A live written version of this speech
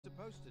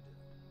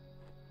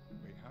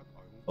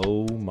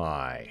Oh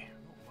my.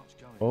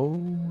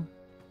 Oh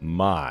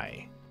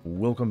my.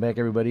 Welcome back,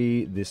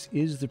 everybody. This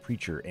is the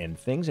Preacher, and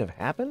things have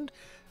happened.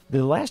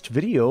 The last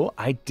video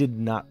I did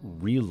not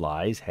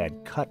realize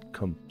had cut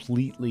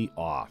completely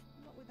off.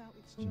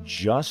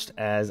 Just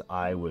as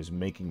I was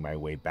making my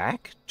way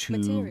back to...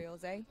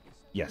 Materials, eh?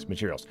 Yes,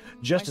 materials.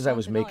 Just as I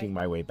was making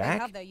my way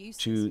back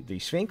to the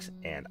Sphinx,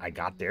 and I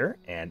got there,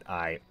 and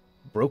I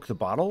broke the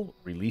bottle,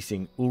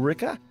 releasing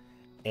Ulrika.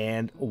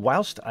 And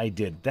whilst I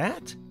did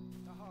that,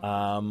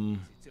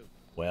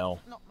 well,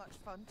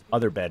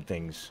 other bad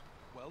things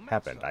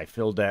happened. I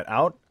filled that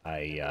out.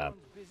 I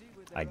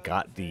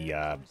got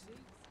the,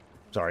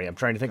 sorry, I'm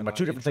trying to think about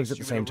two different things at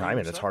the same time,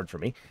 and it's hard for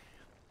me.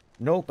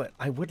 No, but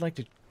I would like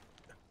to...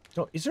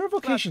 So, is there a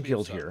vocation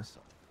guild here?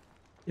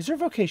 Is there a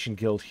vocation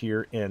guild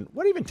here in...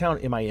 What even town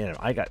am I in?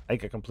 I got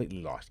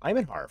completely lost. I'm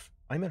in Harv.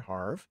 I'm in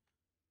Harv.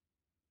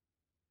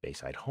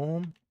 Bayside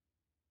Home.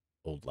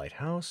 Old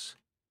Lighthouse.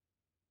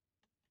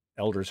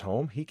 Elder's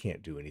Home. He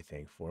can't do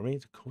anything for me.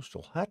 The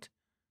Coastal Hut.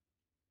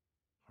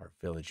 Harv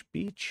Village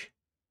Beach.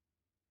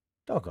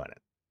 Doggone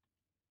it.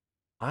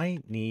 I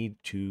need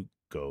to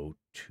go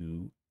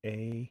to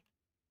a...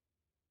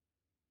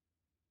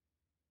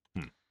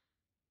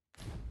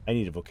 I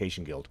need a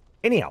vocation guild.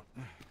 Anyhow,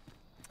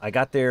 I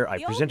got there.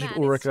 I presented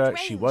Ulrika.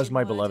 She was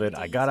my beloved.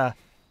 I got a...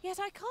 Yet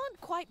I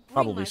can't quite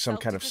probably some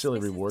kind of silly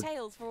reward.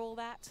 For all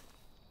that.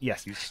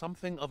 Yes. He's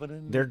something of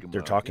an they're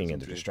talking and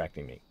they're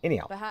distracting me.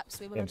 Anyhow, perhaps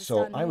we will and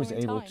so I was more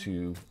in able time.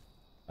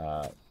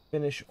 to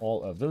finish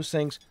all of those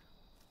things.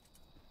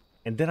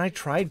 And then I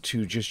tried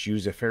to just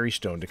use a fairy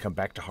stone to come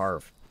back to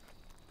Harv.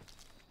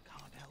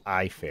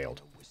 I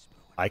failed.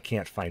 I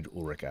can't find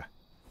Ulrika.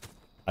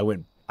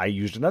 I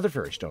used another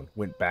fairy stone,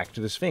 went back to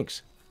the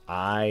Sphinx.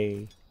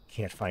 I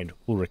can't find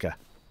Ulrika.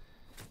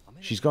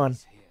 She's gone.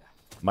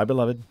 My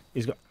beloved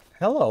is gone.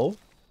 Hello.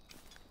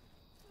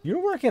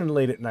 You're working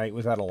late at night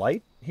without a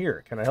light.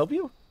 Here, can I help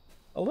you?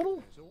 A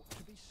little?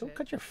 Don't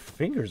cut your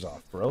fingers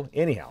off, bro.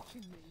 Anyhow.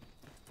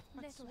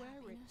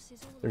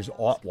 There's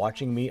aught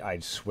watching me.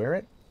 I'd swear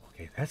it.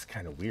 Okay, that's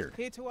kind of weird.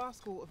 Here to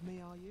ask aught of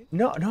me, are you?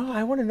 No,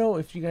 I want to know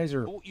if you guys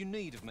are... What you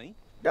need of me?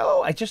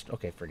 No, I just...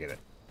 Okay, forget it.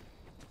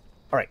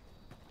 All right.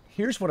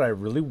 Here's what I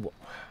really want.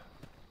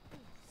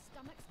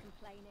 Stomach's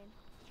complaining.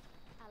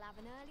 I'll have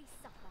an early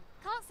supper.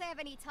 Can't say I've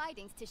any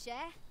tidings to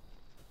share.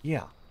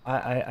 Yeah,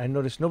 I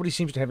noticed nobody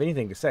seems to have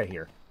anything to say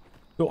here.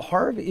 So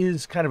Harv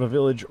is kind of a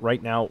village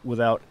right now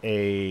without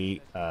a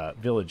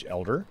village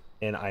elder,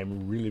 and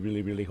I'm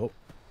really hope.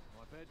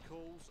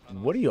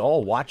 What are you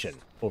all watching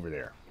over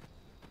there?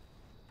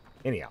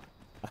 Anyhow,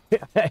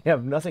 I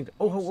have nothing to...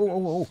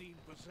 Oh.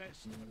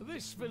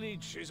 This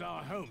village is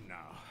our home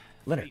now.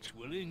 Leonard. Fate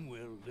willing,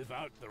 we'll live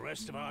out the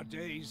rest of our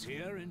days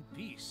here in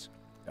peace.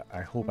 I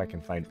hope I can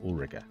find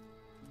Ulrika.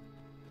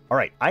 All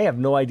right, I have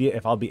no idea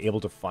if I'll be able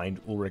to find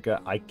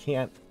Ulrika. I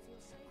can't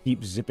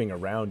keep zipping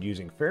around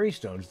using fairy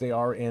stones. They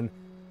are in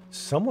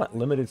somewhat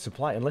limited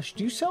supply, unless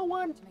you sell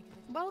one.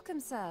 Welcome,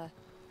 sir.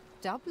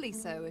 Doubly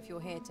so if you're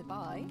here to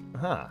buy.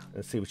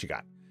 Let's see what you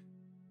got.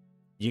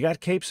 You got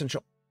capes and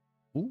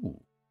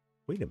ooh,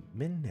 wait a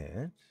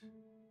minute.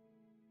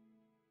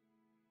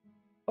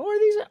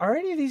 Oh, are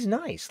any of these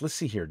nice? Let's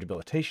see here.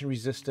 Debilitation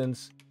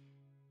resistance.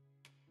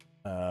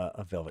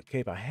 A velvet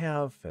cape I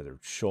have. Feathered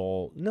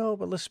shawl. No,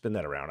 but let's spin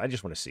that around. I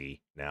just want to see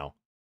now.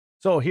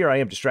 So here I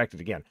am distracted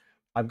again.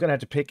 I'm going to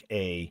have to pick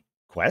a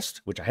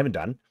quest, which I haven't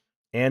done.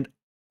 And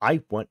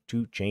I want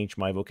to change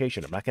my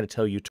vocation. I'm not going to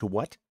tell you to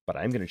what, but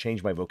I'm going to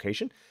change my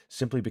vocation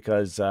simply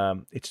because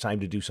it's time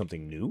to do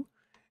something new.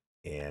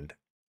 And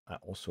I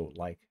also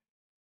like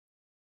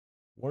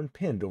worn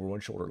pinned over one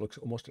shoulder. It looks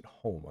almost at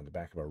home on the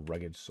back of a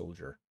rugged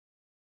soldier.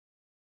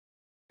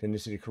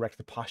 Tendency to correct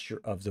the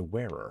posture of the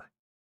wearer.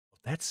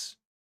 That's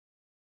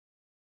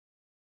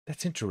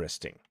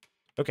interesting.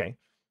 Okay.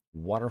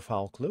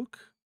 Waterfowl cloak.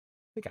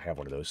 I think I have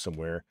one of those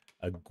somewhere.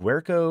 A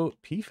Guerco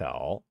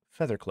peafowl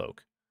feather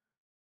cloak.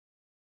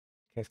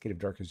 Cascade of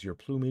dark azure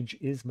plumage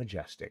is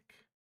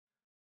majestic.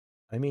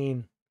 I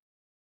mean,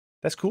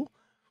 that's cool.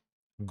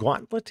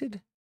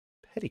 Gauntleted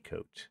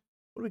petticoat.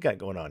 What do we got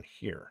going on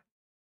here?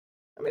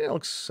 I mean, it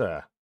looks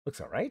all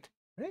right,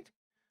 right?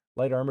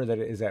 Light armor that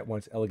is at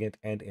once elegant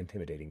and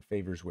intimidating.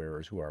 Favors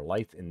wearers who are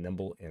lithe and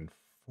nimble in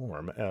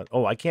form.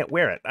 Oh, I can't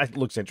wear it. It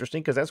looks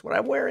interesting because that's what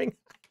I'm wearing.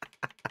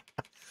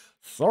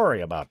 Sorry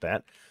about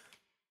that.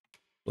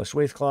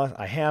 Blessed cloth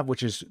I have,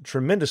 which is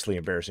tremendously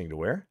embarrassing to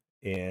wear.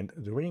 And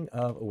the Ring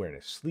of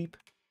Awareness. Sleep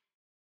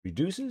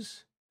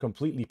reduces,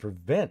 completely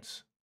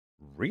prevents.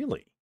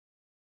 Really?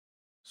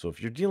 So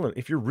if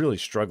you're really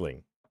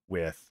struggling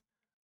with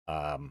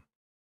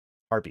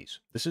harpies,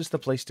 this is the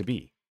place to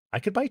be. I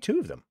could buy 2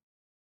 of them.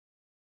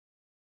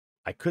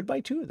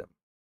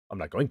 I'm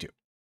not going to,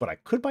 but I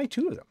could buy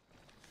 2 of them.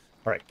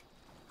 All right.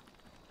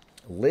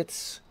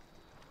 Let's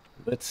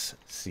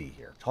see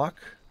here. Talk.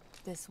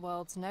 This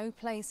world's no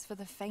place for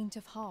the faint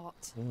of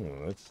heart.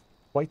 That's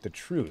quite the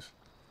truth.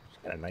 She's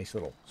got a nice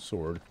little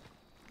sword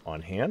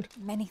on hand.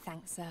 Many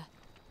thanks, sir.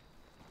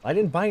 I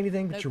didn't buy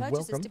anything, but No you're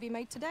purchases welcome. to be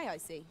made today, I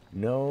see.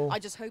 No. I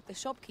just hope the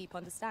shopkeep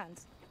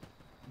understands.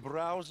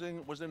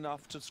 Browsing was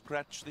enough to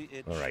scratch the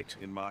itch. All right.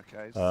 In my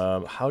case.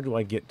 How do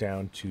I get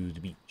down to the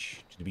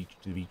beach? To the beach,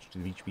 to the beach, to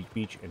the beach, beach,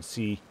 beach, and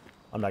see?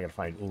 I'm not gonna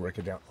find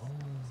Ulrika down. Oh,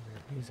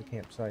 there is a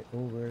campsite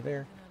over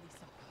there.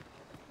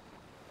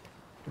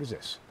 What is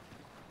this?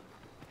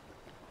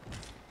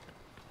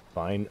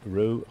 Fine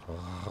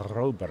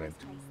Roberent.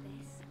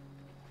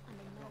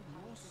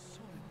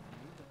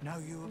 Know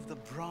you of the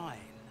brine?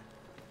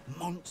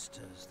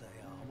 Monsters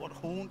they are, what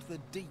haunt the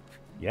deep.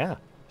 Yeah.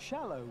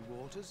 Shallow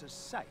waters are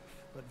safe,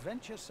 but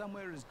venture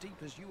somewhere as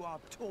deep as you are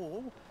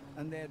tall,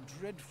 and their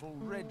dreadful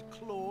red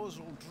claws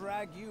will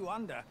drag you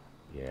under.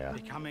 Yeah.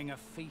 Becoming a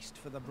feast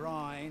for the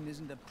brine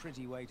isn't a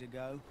pretty way to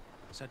go.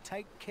 So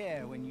take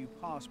care when you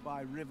pass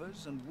by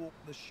rivers and walk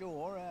the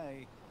shore,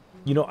 eh?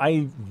 You know,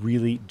 I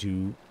really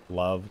do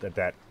love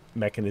that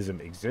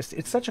mechanism exists.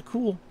 It's such a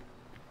cool,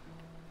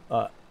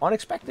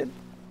 unexpected,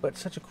 but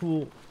such a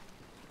cool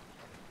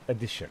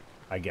addition,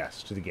 I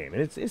guess, to the game.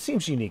 And it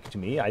seems unique to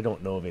me. I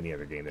don't know of any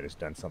other game that has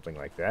done something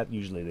like that.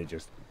 Usually they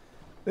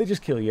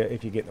just kill you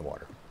if you get in the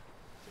water.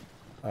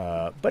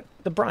 But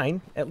the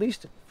brine, at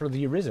least for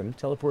the Arisen,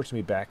 teleports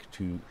me back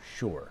to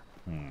shore.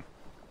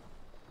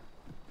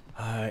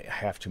 I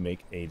have to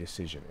make a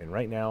decision. And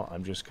right now,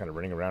 I'm just kind of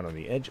running around on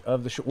the edge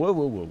of the shore. Whoa,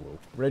 whoa, whoa,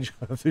 whoa. Edge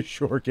of the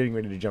shore, getting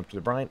ready to jump to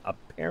the brine,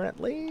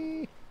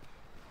 apparently.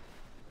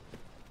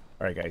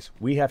 All right, guys,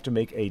 we have to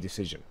make a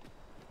decision.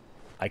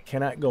 I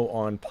cannot go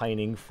on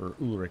pining for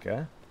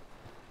Ulrika.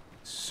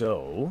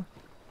 So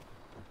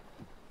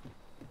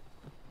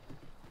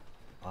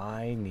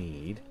I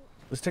need...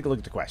 Let's take a look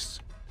at the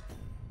quests.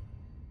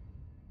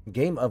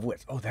 Game of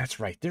Wits. Oh, that's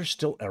right. There's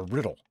still a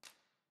riddle.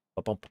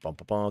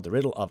 The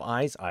riddle of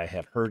eyes I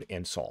have heard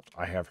and solved.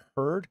 I have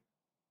heard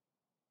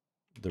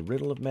the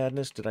riddle of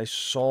madness. Did I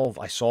solve?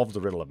 I solved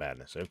the riddle of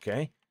madness.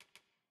 Okay.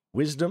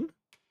 Wisdom.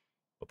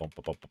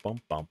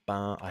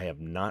 I have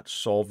not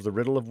solved the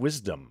riddle of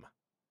wisdom.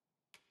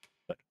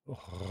 But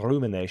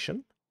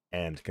rumination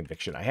and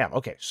conviction I have.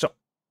 Okay, so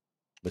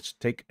let's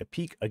take a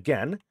peek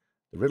again.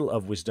 The riddle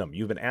of wisdom.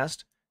 You've been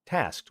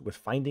tasked with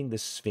finding the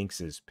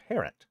Sphinx's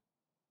parent.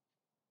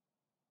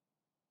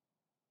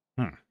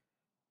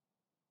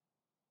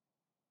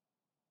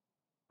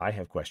 I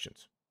have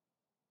questions.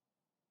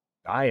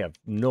 I have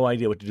no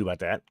idea what to do about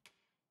that.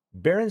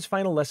 Baron's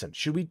final lesson.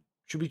 Should we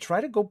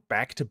try to go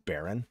back to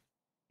Baron?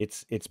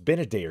 It's been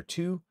a day or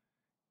two,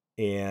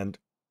 and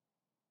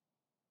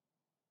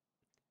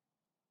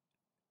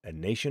a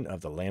nation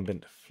of the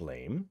lambent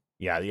flame.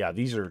 Yeah.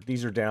 These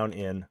are down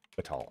in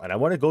Batal, and I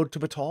want to go to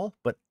Batal,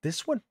 but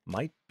this one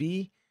might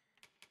be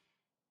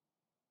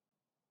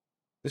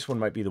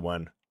the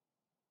one.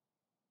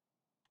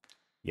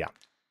 Yeah.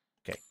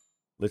 Okay.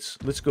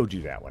 Let's go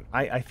do that one.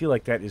 I feel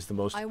like that is the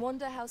most... I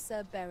wonder how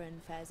Sir Baron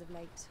fares of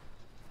late.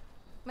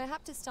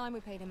 Mayhap 'tis time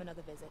we paid him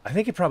another visit. I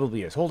think it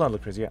probably is. Hold on,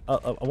 Lucrezia.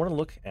 I want to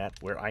look at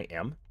where I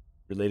am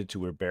related to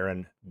where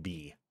Baron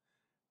B.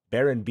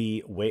 Baron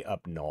B way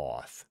up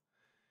north.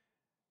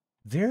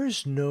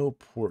 There's no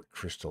port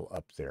crystal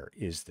up there,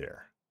 is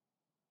there?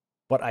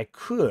 But I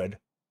could...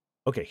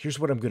 Okay, here's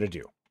what I'm going to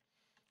do.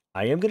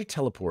 I am going to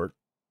teleport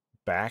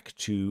back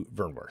to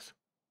Vernworth.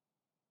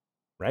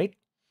 Right?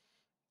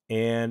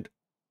 And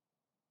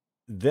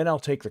then I'll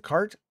take the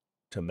cart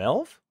to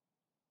Melv,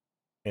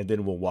 and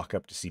then we'll walk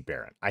up to see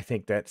Baron. I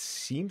think that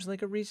seems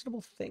like a reasonable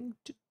thing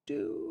to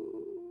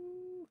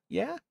do.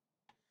 Yeah?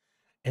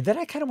 And then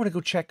I kind of want to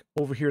go check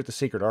over here at the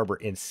Sacred Arbor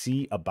and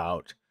see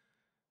about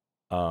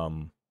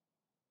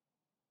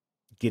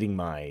getting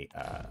my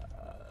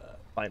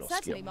final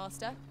Certainly, skill.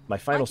 Master. My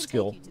final I can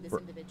skill. take you to this For,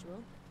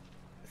 individual.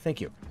 thank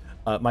you.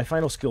 My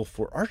final skill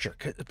for Archer,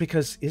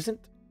 because isn't...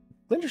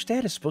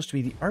 Glinderstad is supposed to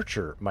be the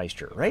Archer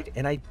Meister, right?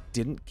 And I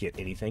didn't get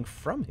anything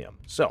from him.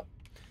 So,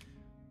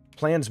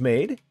 plans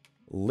made.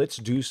 Let's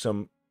do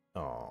some...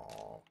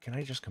 Oh, can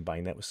I just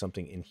combine that with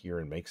something in here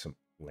and make some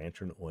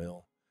lantern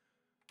oil?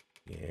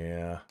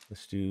 Yeah,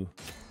 let's do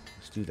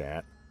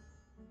that.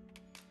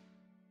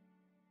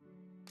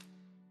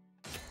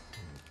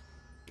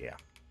 Yeah.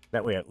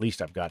 That way, at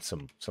least I've got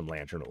some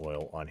lantern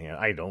oil on hand.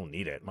 I don't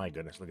need it. My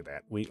goodness, look at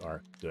that. We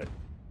are good.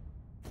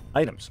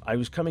 Items. I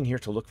was coming here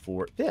to look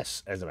for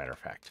this, as a matter of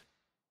fact.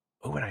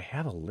 Oh, and I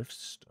have a lift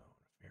stone,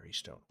 a fairy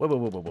stone. Whoa.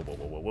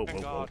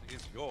 God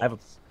is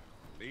yours.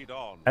 Lead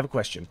on. I have a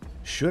question.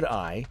 Should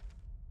I,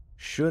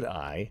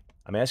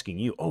 I'm asking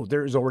you, oh,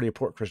 there is already a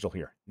port crystal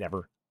here.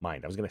 Never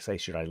mind. I was going to say,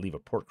 should I leave a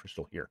port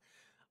crystal here?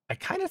 I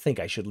kind of think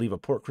I should leave a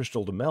port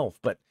crystal to Melv,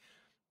 but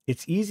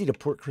it's easy to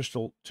port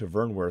crystal to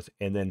Vernworth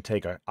and then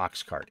take an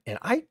ox cart. And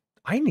I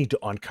need to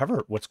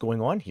uncover what's going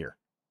on here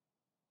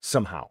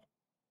somehow.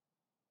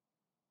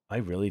 I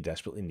really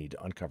desperately need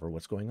to uncover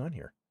what's going on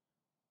here.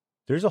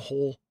 There's a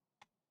whole...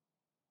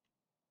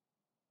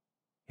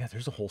 Yeah,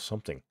 there's a whole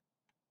something.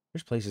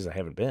 There's places I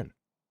haven't been.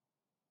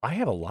 I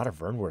have a lot of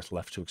Vernworth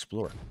left to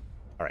explore.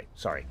 All right,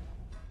 sorry.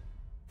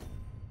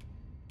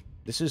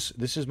 This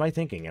is my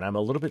thinking, and I'm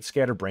a little bit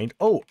scatterbrained.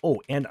 Oh,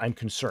 and I'm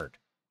concerned.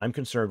 I'm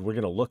concerned we're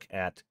going to look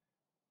at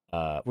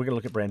We're going to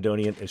look at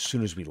Brandonian as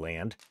soon as we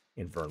land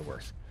in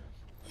Vernworth.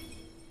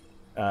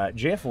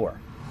 JF4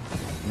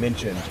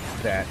 mentioned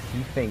that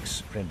he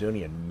thinks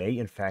Brandonian may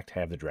in fact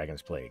have the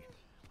Dragon's Plague.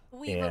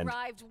 We've And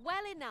arrived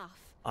well enough.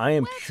 I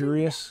am Where to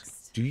curious,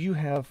 next? do you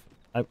have...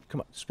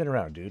 come on, spin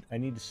around, dude. I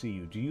need to see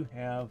you. Do you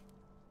have...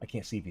 I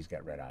can't see if he's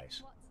got red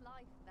eyes. What's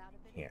life without a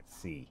bit Can't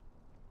see.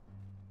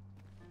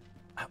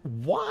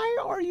 Why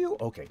are you...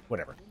 Okay,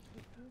 whatever.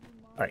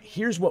 All right,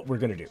 here's what we're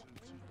going to do.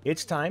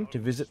 It's time to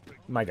visit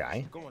my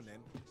guy. Go on then.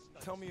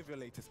 Tell me of your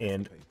latest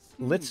And escapades.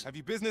 let's Have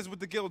you business with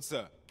the guild,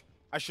 sir?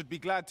 I should be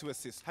glad to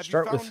assist. Have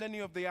start you with found any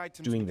of the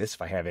items? doing this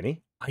if I have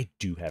any. I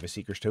do have a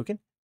Seeker's Token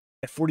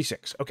at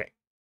 46. Okay,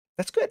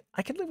 that's good.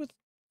 I can live with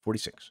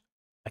 46.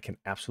 I can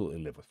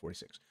absolutely live with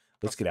 46.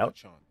 Let's get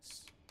out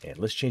and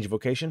let's change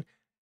vocation.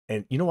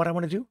 And you know what I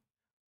want to do?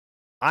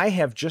 I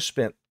have just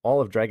spent all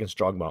of Dragon's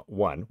Dogma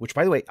 1, which,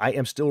 by the way, I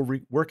am still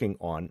working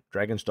on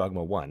Dragon's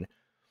Dogma 1,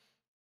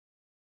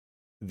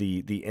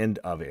 the end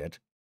of it.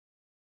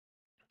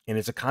 And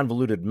it's a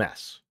convoluted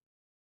mess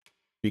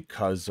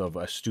because of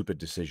a stupid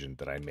decision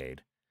that I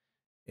made.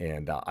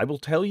 And I will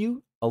tell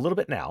you a little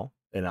bit now,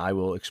 and I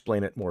will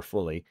explain it more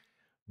fully.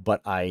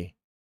 But I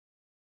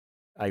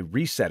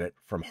reset it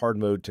from hard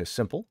mode to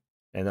simple,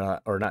 and then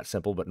or not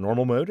simple, but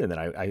normal mode. And then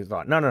I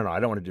thought, no, I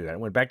don't want to do that. I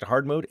went back to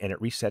hard mode, and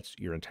it resets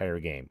your entire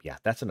game. Yeah,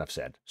 that's enough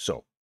said.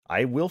 So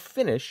I will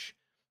finish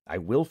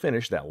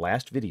that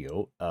last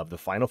video of the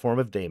final form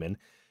of Daemon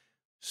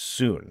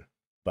soon,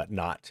 but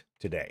not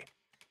today.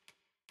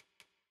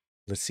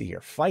 Let's see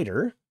here.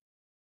 Fighter,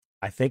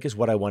 I think, is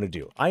what I want to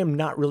do. I am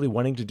not really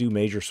wanting to do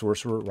Major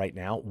Sorcerer right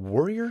now.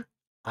 Warrior,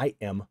 I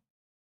am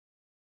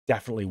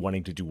definitely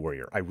wanting to do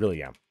Warrior. I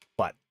really am.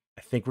 But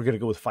I think we're going to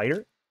go with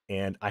Fighter,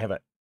 and I have an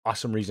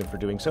awesome reason for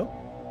doing so.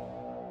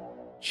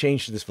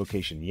 Change to this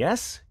vocation,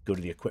 yes. Go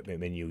to the equipment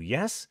menu,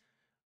 yes.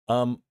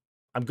 I'm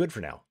good for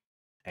now.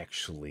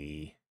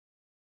 Actually,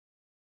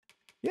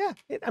 yeah.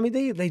 I mean,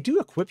 they do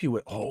equip you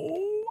with...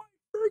 Oh,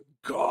 I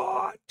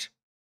forgot.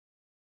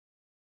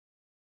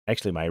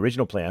 Actually, my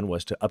original plan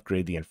was to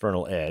upgrade the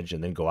Infernal Edge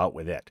and then go out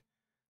with it.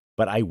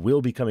 But I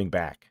will be coming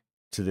back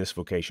to this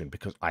vocation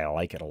because I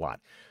like it a lot.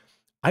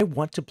 I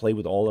want to play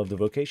with all of the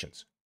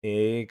vocations,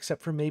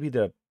 except for maybe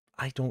the...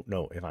 I don't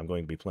know if I'm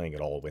going to be playing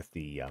it all with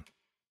the...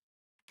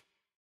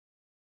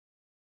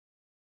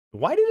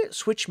 Why did it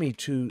switch me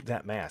to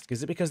that mask?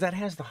 Is it because that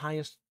has the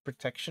highest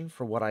protection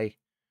for what I...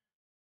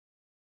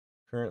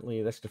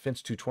 Currently, that's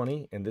defense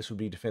 220, and this would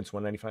be defense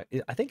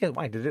 195. I think,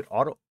 why did it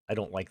auto? I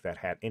don't like that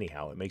hat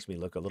anyhow. It makes me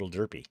look a little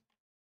derpy.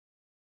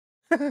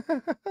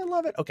 I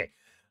love it. Okay.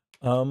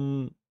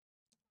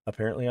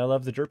 Apparently I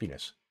love the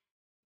derpiness.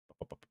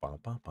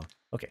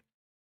 Okay.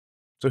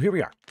 So here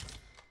we are.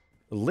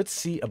 Let's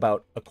see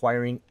about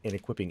acquiring and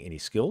equipping any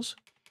skills.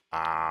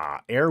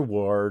 Air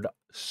Ward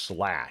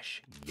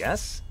Slash.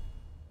 Yes.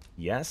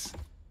 Yes.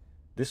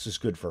 This is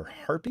good for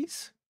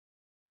Harpies.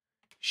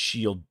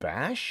 Shield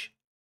Bash.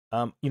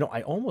 You know,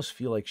 I almost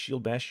feel like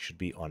Shield Bash should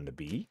be on the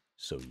B.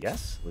 So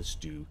yes, let's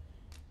do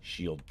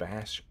Shield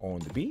Bash on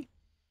the B.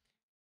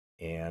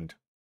 And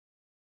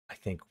I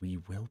think we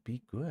will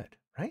be good,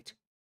 right?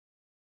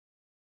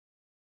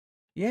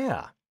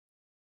 Yeah.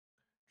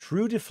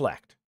 True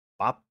Deflect.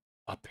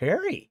 A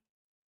parry.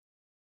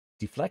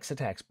 Deflects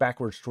attacks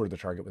backwards toward the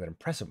target with an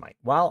impressive might.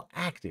 While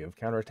active,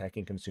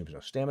 counterattacking consumes no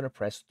stamina.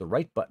 Press the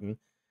right button.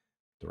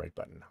 The right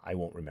button. I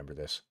won't remember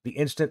this. The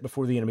instant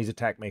before the enemy's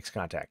attack makes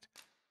contact.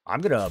 I'm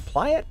going to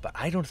apply it, but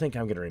I don't think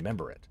I'm going to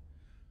remember it.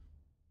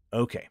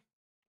 Okay.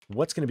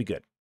 What's going to be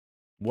good?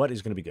 What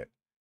is going to be good?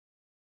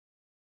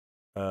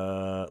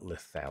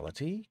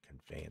 Lethality,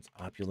 conveyance,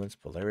 opulence,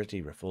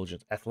 polarity,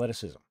 refulgence,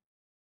 athleticism.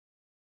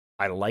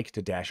 I like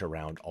to dash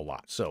around a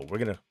lot. So we're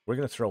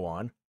gonna throw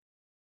on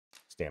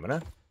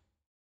stamina,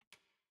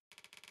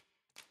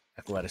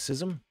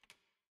 athleticism,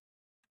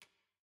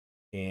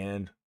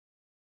 and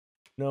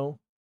no.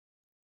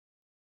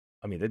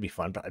 I mean, that'd be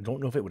fun, but I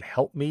don't know if it would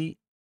help me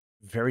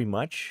very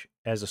much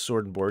as a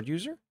sword and board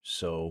user.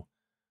 So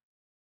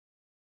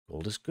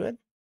gold is good.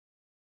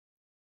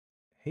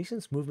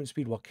 Hastens movement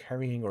speed while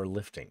carrying or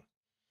lifting.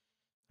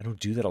 I don't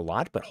do that a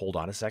lot, but hold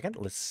on a second.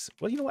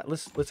 Well, you know what?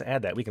 Let's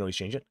add that. We can always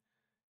change it.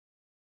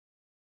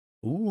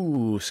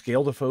 Ooh,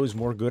 scale the foes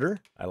more gooder.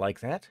 I like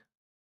that.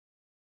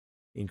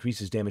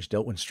 Increases damage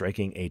dealt when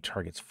striking a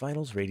target's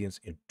vitals, radiance,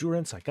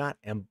 endurance. I got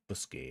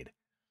ambuscade.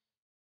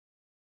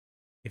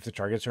 If the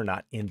targets are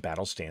not in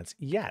battle stance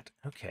yet.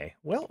 Okay.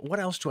 Well, what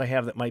else do I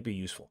have that might be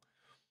useful?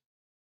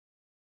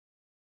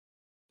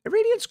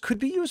 Radiance could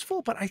be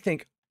useful, but I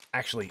think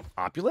actually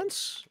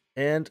opulence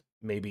and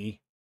maybe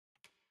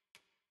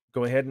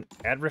go ahead and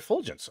add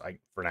refulgence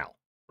for now,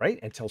 right?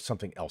 Until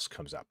something else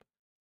comes up.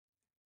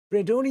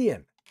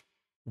 Brandonian,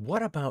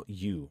 what about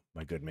you,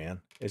 my good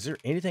man? Is there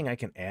anything I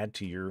can add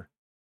to your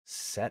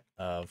set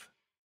of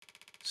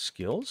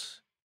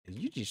skills?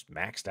 You just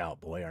maxed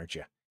out, boy, aren't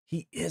you?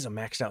 He is a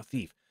maxed out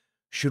thief.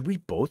 Should we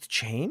both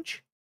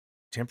change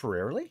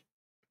temporarily?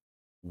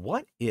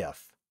 What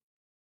if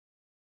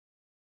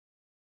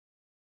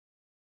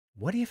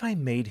I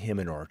made him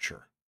an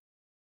archer?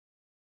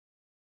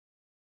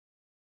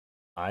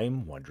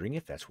 I'm wondering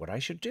if that's what I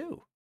should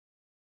do.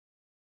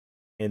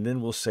 And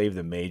then we'll save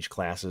the mage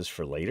classes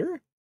for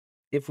later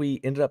if we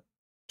ended up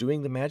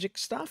doing the magic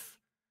stuff.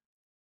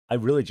 I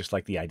really just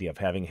like the idea of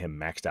having him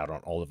maxed out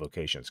on all the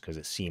vocations because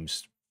it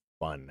seems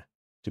fun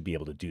to be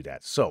able to do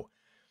that. So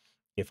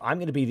if I'm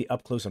going to be the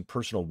up-close and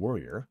personal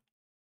warrior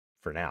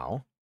for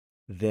now,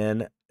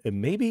 then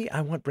maybe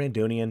I want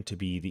Brandonian to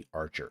be the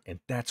archer, and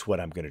that's what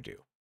I'm going to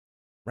do,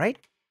 right?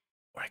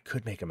 Or I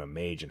could make him a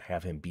mage and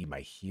have him be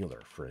my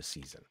healer for a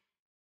season.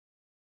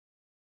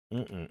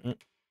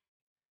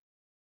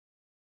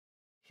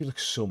 He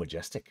looks so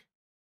majestic.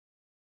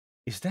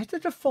 Is that the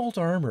default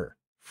armor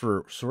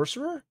for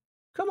sorcerer?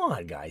 Come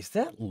on, guys.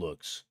 That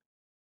looks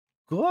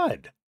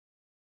good.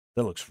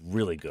 That looks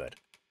really good.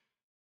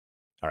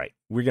 All right.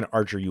 We're going to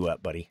archer you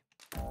up, buddy.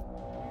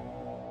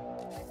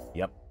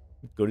 Yep.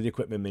 Go to the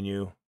equipment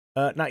menu.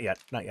 Not yet.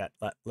 Not yet.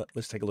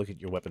 Let's take a look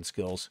at your weapon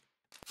skills.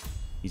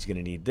 He's going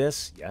to need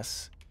this.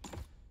 Yes.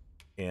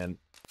 And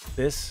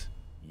this.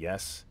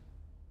 Yes.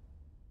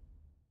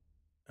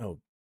 Oh.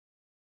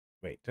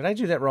 Wait. Did I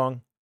do that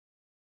wrong?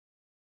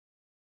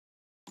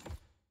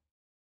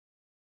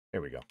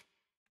 There we go.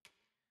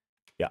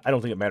 Yeah, I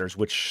don't think it matters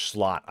which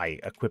slot I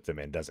equip them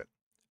in, does it?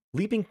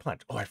 Leaping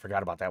punt. Oh, I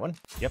forgot about that one.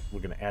 Yep, we're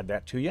going to add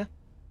that to you.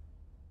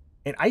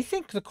 And I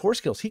think the core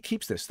skills, he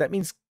keeps this. That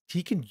means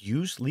he can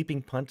use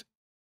leaping punt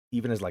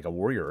even as like a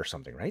warrior or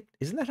something, right?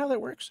 Isn't that how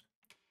that works?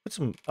 Put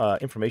some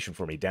information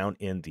for me down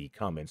in the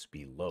comments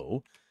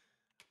below.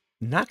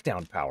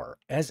 Knockdown power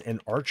as an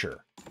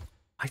archer.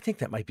 I think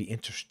that might be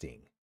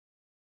interesting.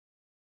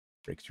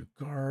 Breakthrough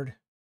guard.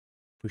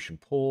 Push and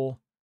pull.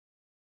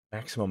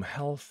 Maximum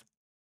health.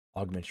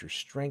 Augment your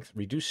strength.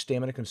 Reduce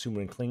stamina consumed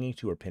when clinging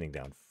to or pinning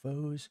down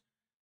foes.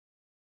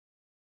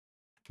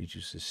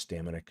 Reduces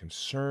stamina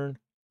concern.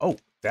 Oh,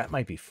 that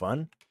might be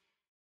fun.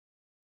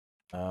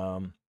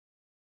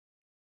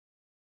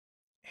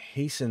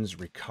 Hastens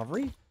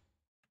recovery.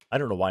 I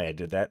don't know why I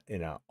did that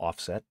in an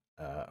offset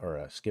or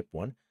a skip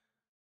one.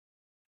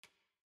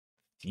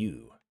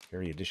 Phew.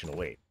 Carry additional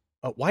weight.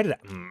 Oh, why did I?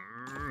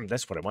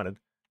 That's what I wanted.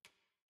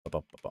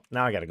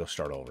 Now I got to go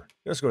start over.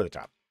 Let's go to the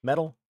top.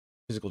 Metal.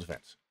 Physical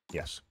defense.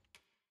 Yes.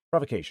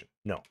 Provocation.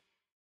 No.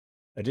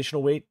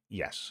 Additional weight.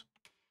 Yes.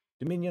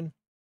 Dominion.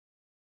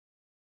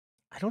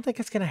 I don't think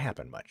it's going to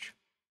happen much.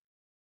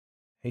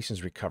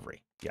 Hastens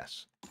recovery.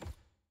 Yes.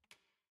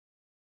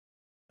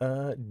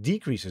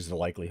 Decreases the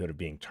likelihood of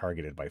being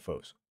targeted by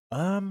foes.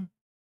 That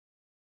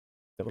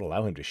would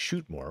allow him to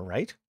shoot more,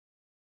 right?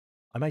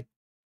 I might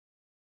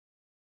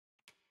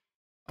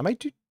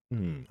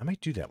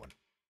do that one,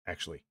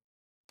 actually.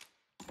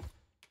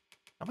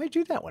 I might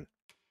do that one.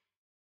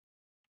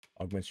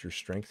 Augments your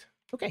strength.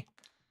 Okay.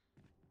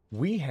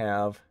 We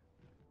have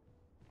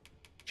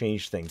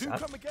changed things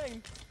up. Come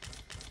again.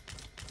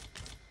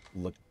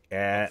 Look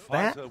at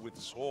that. Fighter with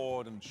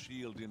sword and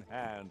shield in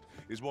hand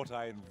is what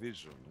I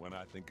envision when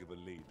I think of a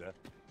leader.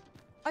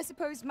 I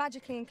suppose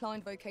magically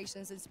inclined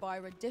vocations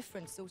inspire a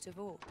different sort of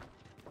awe.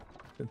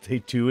 They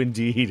do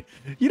indeed.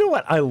 You know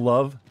what? I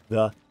love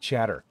the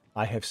chatter.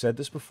 I have said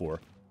this before,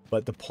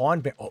 but the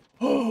pawn bear.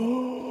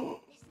 Oh.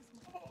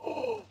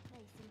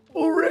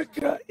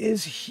 Ulrika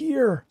is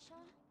here.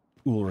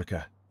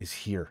 Ulrika is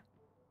here.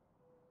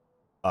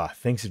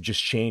 Things have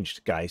just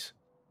changed, guys.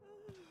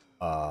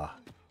 Hello,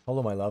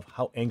 my love.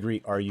 How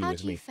angry are you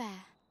with me? Fare?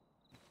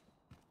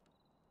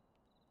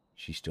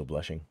 She's still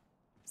blushing.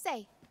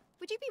 Say,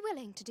 would you be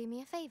willing to do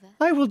me a favor?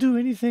 I will do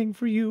anything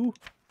for you.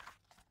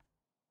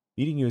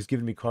 Meeting you has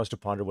given me cause to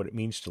ponder what it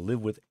means to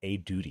live with a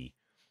duty.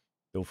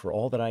 Though for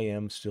all that I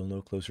am, still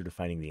no closer to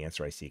finding the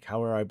answer I seek.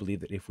 However, I believe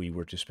that if we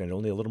were to spend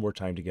only a little more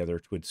time together,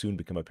 it would soon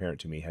become apparent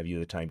to me. Have you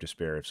the time to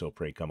spare? If so,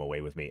 pray come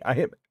away with me. I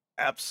am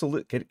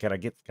absolute. Can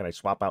I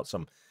swap out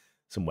some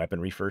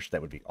weaponry first? That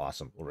would be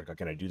awesome. Ulrika,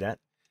 can I do that?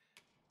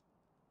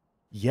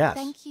 Yes.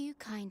 Thank you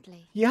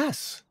kindly.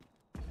 Yes.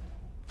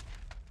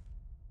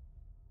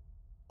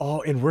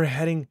 Oh, and we're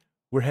heading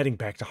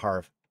back to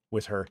Harv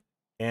with her,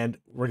 and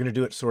we're gonna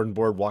do it sword and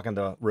board, walk on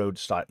the road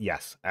style.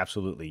 Yes,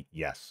 absolutely,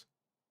 yes.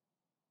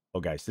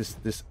 Oh, guys,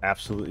 this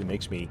absolutely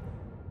makes me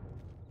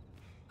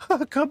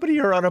accompany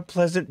her on a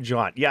pleasant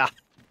jaunt. Yeah.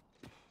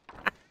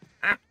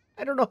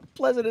 I don't know how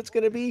pleasant it's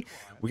gonna be.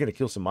 We're gonna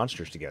kill some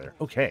monsters together.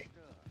 Okay.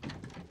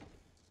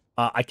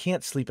 I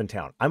can't sleep in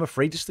town. I'm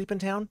afraid to sleep in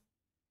town,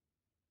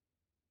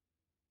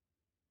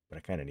 but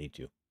I kind of need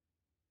to.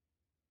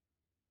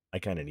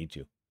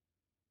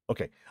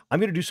 Okay, I'm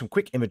going to do some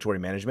quick inventory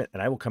management,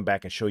 and I will come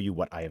back and show you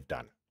what I have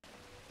done.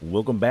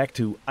 Welcome back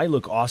to I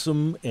Look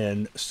Awesome,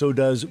 and so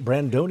does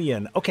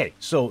Brandonian. Okay,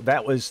 so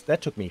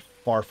that took me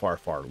far, far,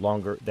 far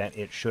longer than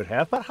it should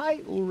have. But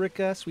hi,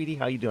 Ulrika, sweetie,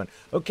 how you doing?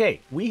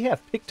 Okay, we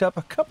have picked up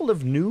a couple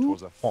of new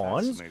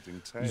pawns.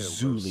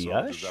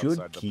 Zulia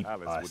should keep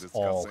us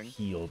all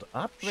healed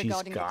up. She's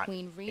got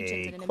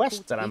a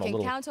quest that I'm a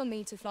little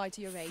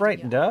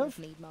frightened of.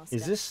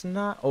 Is this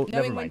not? Oh,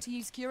 never mind.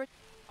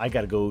 I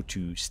got to go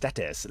to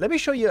status. Let me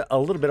show you a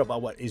little bit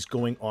about what is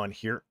going on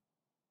here.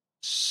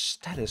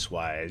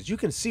 status-wise, you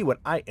can see what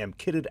I am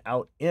kitted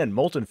out in.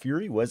 Molten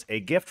Fury was a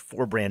gift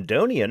for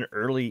Brandonian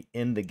early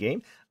in the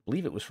game. I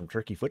believe it was from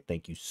Turkey Foot.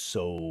 Thank you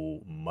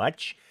so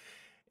much.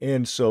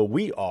 And so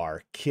we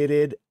are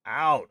kitted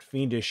out.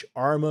 Fiendish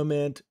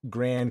Armament,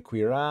 Grand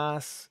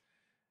Cuirass,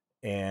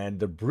 and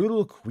the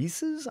Brutal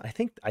Cuisses. I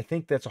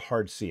think that's a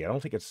hard C. I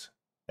don't think it's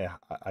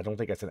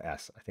an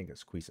S. I think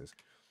it's Cuisses.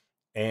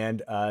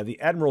 And the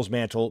Admiral's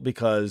Mantle,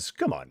 because,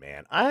 come on,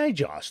 man, I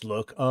just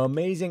look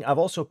amazing. I've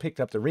also picked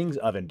up the Rings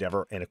of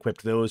Endeavor and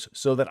equipped those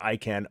so that I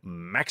can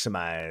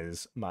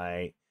maximize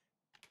my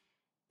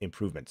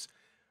improvements.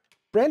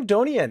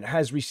 Brandonian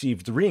has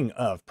received the Ring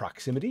of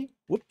Proximity,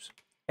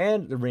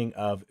 and the Ring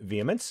of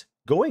Vehemence,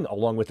 going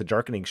along with the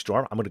Darkening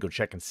Storm. I'm going to go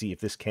check and see if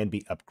this can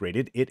be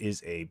upgraded. It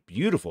is a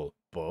beautiful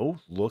bow.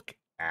 Look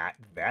at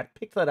that.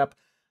 Pick that up.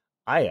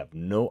 I have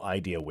no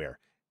idea where.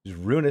 There's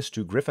Ruinous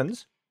to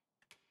Griffins.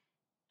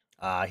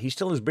 He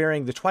still is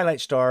bearing the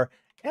Twilight Star,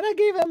 and I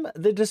gave him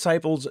the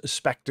Disciples'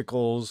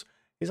 Spectacles.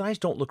 His eyes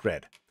don't look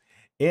red.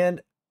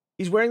 And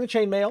he's wearing the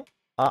chainmail.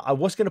 I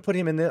was going to put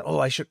him in there. Oh,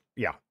 I should.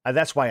 Yeah,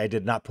 that's why I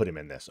did not put him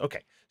in this.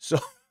 Okay, so,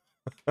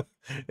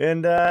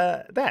 and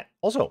that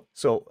also.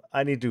 So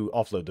I need to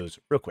offload those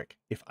real quick,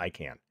 if I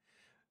can.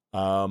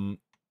 I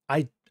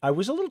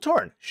was a little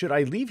torn. Should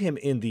I leave him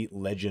in the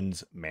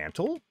Legends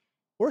Mantle,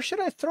 or should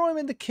I throw him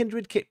in the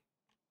Kindred Kit?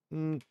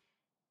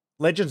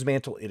 Legends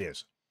Mantle it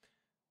is.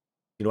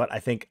 You know what? I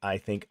think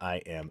I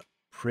am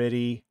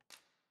pretty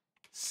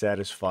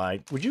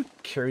satisfied. Would you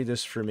carry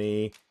this for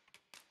me,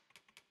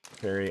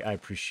 Perry? I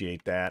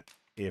appreciate that.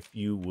 If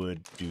you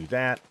would do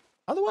that.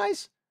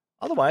 Otherwise,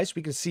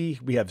 we can see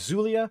we have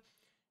Zulia.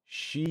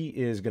 She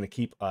is going to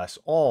keep us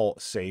all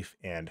safe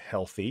and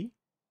healthy.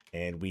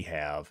 And we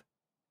have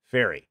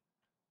Fairy.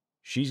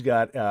 She's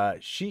got,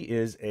 she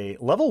is a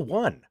level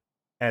 1,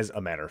 as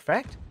a matter of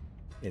fact.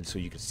 And so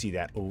you can see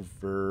that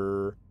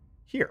over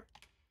here.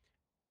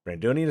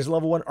 Brandonian is a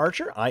level 1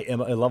 archer. I am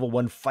a level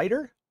 1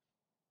 fighter.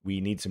 We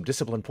need some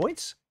discipline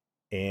points.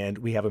 And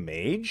we have a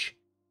mage.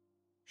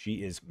 She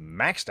is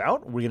maxed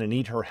out. We're going to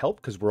need her help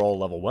because we're all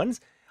level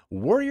 1s.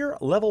 Warrior,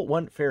 level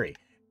 1 fairy.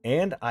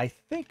 And I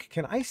think,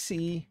 can I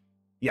see?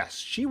 Yes,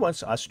 she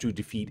wants us to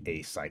defeat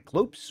a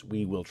Cyclops.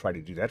 We will try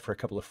to do that for a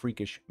couple of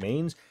freakish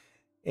mains.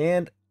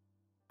 And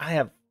I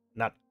have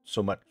not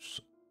so much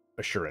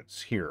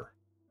assurance here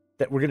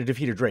that we're going to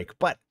defeat a Drake.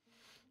 But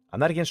I'm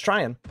not against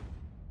trying.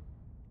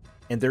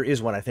 And there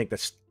is one, I think,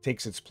 that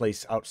takes its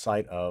place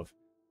outside of...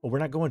 Oh, we're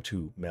not going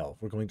to Melv.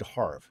 We're going to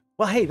Harv.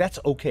 Well, hey, that's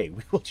okay.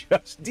 We will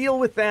just deal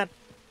with that.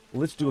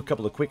 Let's do a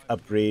couple of quick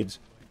upgrades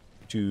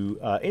to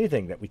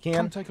anything that we can.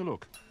 Come take a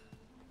look.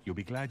 You'll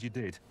be glad you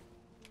did.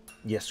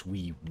 Yes,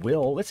 we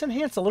will. Let's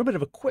enhance a little bit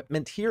of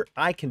equipment here.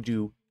 I can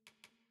do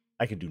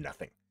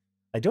nothing.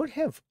 I don't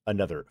have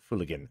another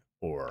Fooligan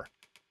ore.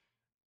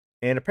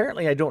 And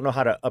apparently I don't know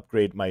how to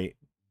upgrade my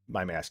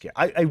mask yet.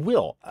 I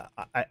will.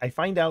 I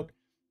find out...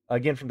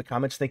 Again, from the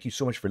comments, thank you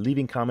so much for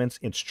leaving comments.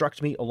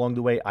 Instruct me along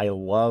the way. I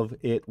love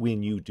it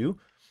when you do.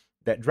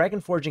 That dragon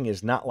forging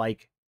is not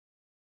like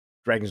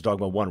Dragon's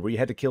Dogma 1, where you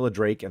had to kill a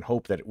Drake and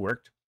hope that it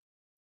worked.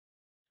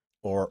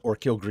 Or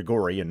kill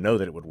Grigori and know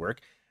that it would work.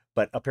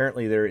 But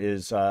apparently there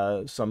is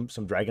some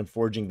dragon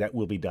forging that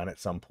will be done at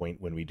some point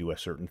when we do a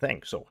certain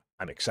thing. So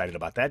I'm excited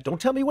about that.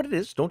 Don't tell me what it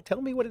is. Don't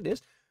tell me what it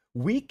is.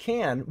 We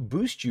can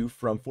boost you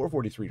from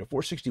 443 to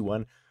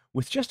 461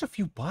 with just a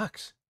few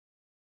bucks.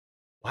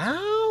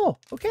 Wow.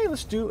 Okay,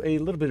 let's do a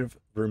little bit of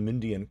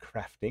Vermindian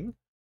crafting.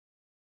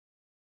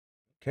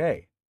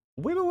 Okay.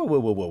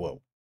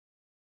 Whoa.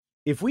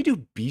 If we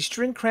do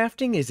Beastrin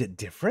crafting, is it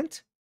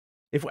different?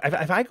 If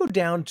I go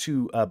down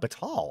to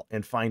Batal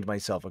and find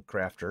myself a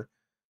crafter,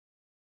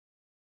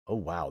 oh,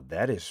 wow,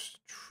 that is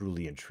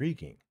truly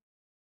intriguing.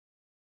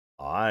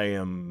 I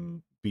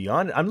am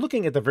beyond... I'm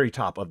looking at the very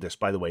top of this,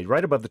 by the way,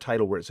 right above the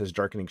title where it says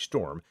Darkening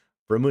Storm,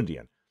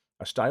 Vermundian,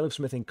 a style of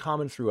smithing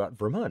common throughout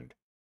Vermund.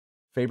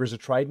 Favors a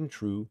tried and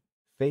true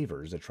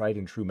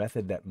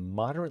method that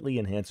moderately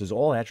enhances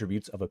all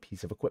attributes of a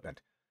piece of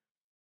equipment.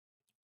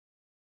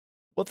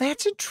 Well,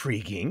 that's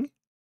intriguing.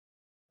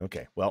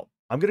 Okay, well,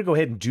 I'm going to go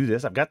ahead and do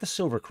this. I've got the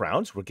silver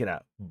crowns. We're going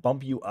to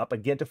bump you up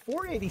again to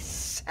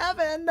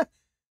 487.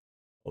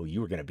 Oh,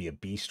 you are going to be a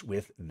beast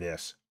with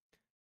this.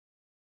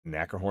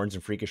 Knacker horns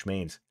and freakish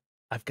manes.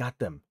 I've got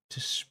them to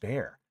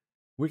spare.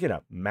 We're going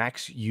to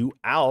max you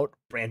out,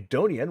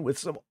 Brandonian, with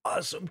some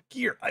awesome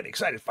gear. I'm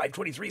excited.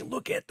 523.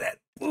 Look at that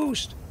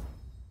boost.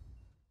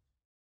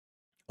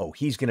 Oh,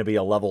 he's going to be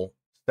a level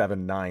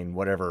 7, 9,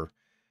 whatever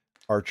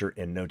archer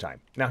in no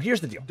time. Now,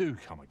 here's the deal. Do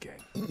come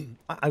again.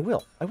 I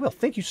will.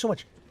 Thank you so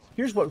much.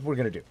 Here's what we're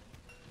going to do.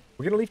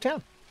 We're going to leave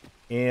town.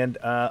 And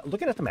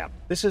looking at the map,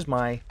 this is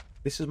my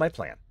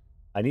plan.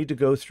 I need to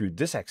go through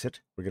this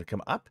exit. We're going to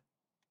come up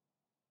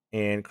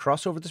and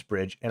cross over this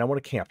bridge, and I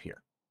want to camp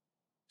here,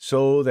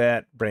 so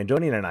that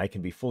Brandonian and I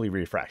can be fully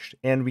refreshed,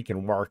 and we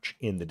can march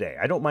in the day.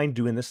 I don't mind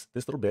doing this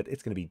little bit.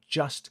 It's going to be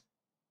just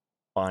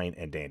fine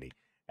and dandy.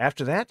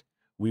 After that,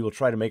 we will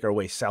try to make our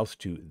way south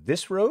to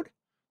this road,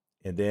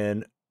 and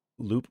then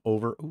loop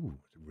over. Ooh,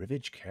 the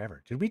Rivage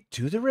Cavern. Did we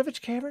do the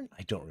Rivage Cavern?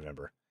 I don't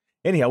remember.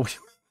 Anyhow,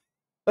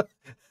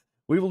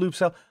 we will loop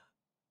south.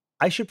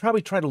 I should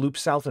probably try to loop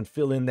south and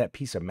fill in that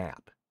piece of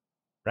map,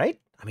 right?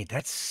 I mean,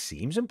 that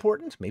seems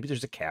important. Maybe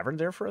there's a cavern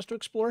there for us to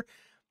explore.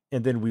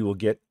 And then we will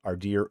get our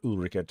dear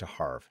Ulrika to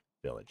Harv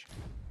Village.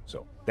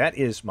 So that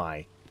is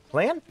my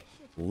plan.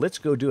 Let's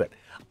go do it.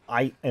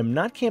 I am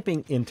not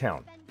camping in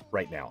town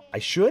right now. I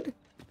should,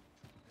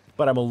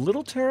 but I'm a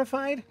little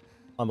terrified.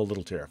 I'm a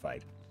little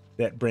terrified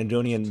that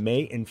Brandonian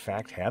may, in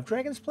fact, have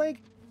Dragon's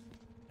Plague.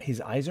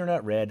 His eyes are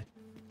not red.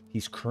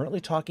 He's currently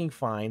talking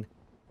fine.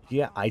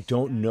 Yeah, I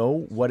don't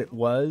know what it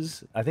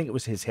was. I think it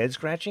was his head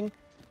scratching.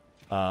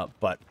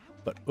 But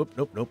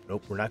nope.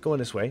 We're not going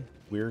this way.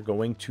 We're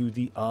going to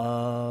the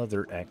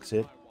other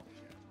exit.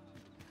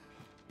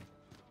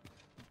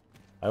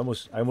 I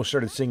almost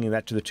started singing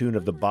that to the tune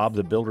of the Bob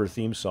the Builder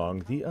theme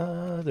song. The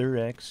other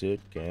exit,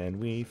 can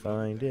we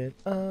find it?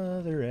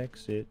 Other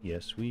exit,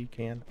 yes we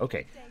can.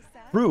 Okay,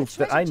 proof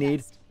that I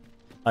need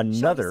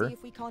another. Shall we see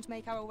if we can't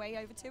make our way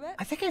over to it?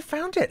 I think I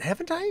found it,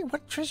 haven't I?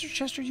 What treasure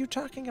chest are you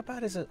talking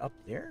about? Is it up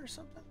there or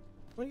something?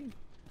 What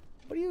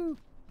are you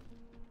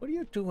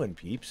doing,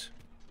 peeps?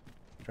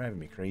 Driving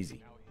me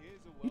crazy.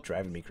 You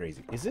driving me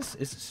crazy. Is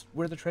this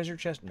where the treasure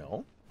chest?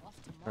 No. All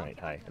right,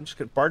 hi. I'm just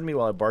gonna pardon me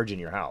while I barge in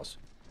your house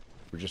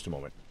for just a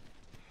moment.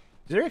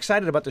 They're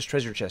excited about this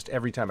treasure chest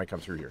every time I come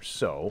through here.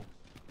 So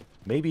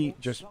maybe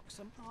just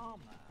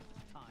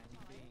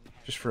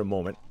for a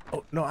moment.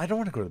 Oh no, I don't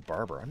want to go to the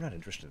barber. I'm not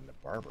interested in the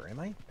barber, am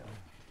I? No,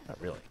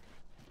 not really.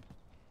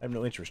 I have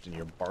no interest in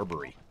your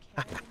barbery.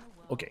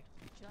 Okay.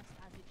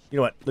 You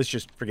know what? Let's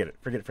just forget it.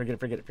 Forget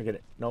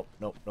it. No.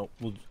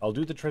 I'll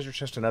do the treasure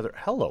chest another.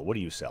 Hello, what do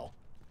you sell?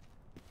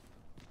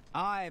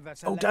 I've a Oh,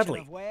 selection Dudley.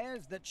 of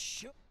wares that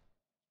should.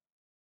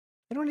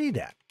 I don't need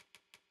that.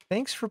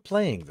 Thanks for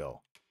playing, though.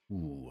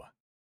 Ooh.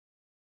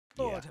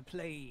 Yeah. To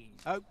please.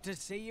 Hope to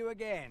see you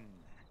again.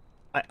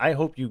 I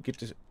hope you get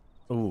to...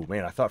 Oh,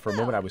 man, I thought for a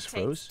moment I was Takes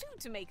froze. two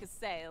to make a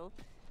sale,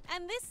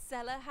 and this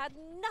seller had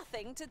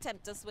nothing to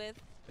tempt us with.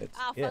 That's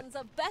Our it. funds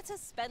are better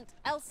spent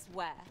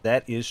elsewhere.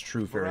 That is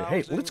true, Fairy.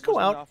 Hey, Browsing let's go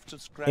was out enough to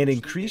scratch and the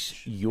increase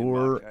itch in my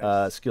your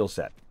case. skill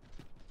set.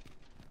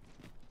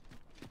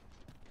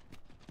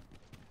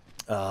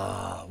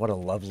 What a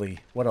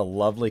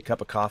lovely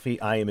cup of coffee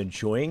I am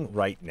enjoying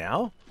right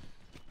now.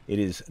 It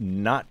is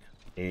not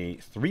a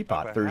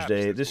three-pot Perhaps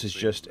Thursday. this This will is be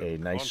just the a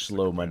nice,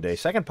 slow Monday.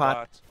 consequence, Second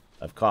pot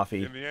but of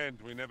coffee. in the end,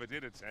 we never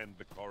did attend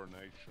the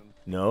coronation.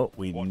 No,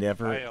 we What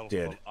never baleful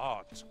did.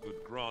 art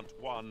could grant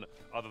one,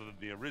 other than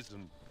the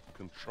arisen,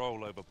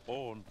 control over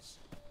pawns?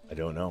 I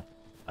don't know.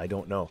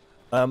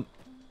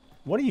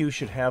 One of you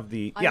should have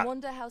the... I Yeah,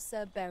 wonder how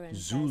Sir Baron fares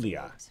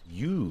Zulia. late.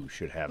 You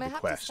should have the Mayhaps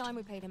quest. it's time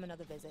we paid him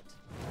another visit.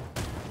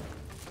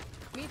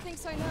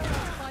 Methinks I know where to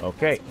find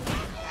Okay. the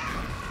person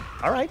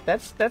you- All right,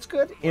 that's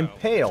good.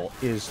 Impale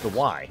is the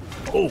Y.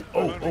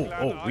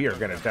 Oh, we are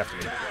going to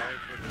definitely...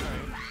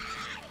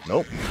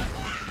 Nope.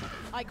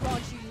 I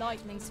grant you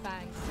lightning's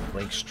fangs.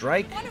 Link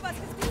strike. One of us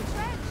has been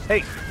drenched.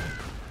 Hey,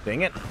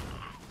 dang it.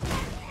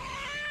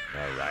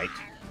 All right.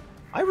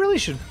 I really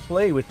should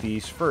play with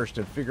these first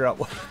and figure out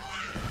what...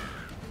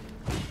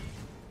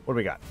 What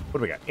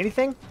do we got?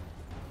 Anything?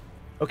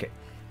 Okay.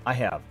 I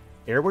have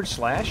Airward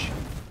Slash.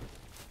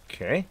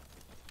 Okay.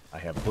 I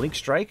have Blink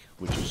Strike,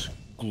 which is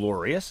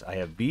glorious. I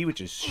have B,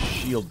 which is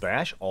Shield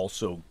Bash,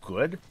 also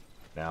good.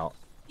 Now,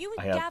 You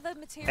I would have gather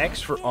material X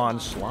for here,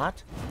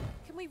 Onslaught.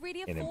 Can we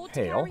really And afford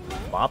to Impale. carry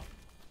more? Bop.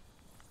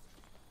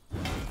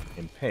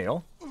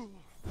 Impale.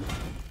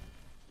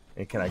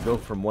 And can I go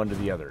from one to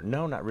the other?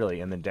 No, not really.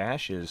 And the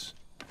dash is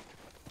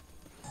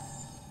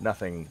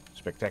nothing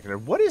spectacular.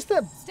 What is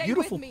that Stay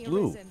beautiful with me,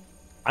 blue? Arisen.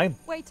 I'm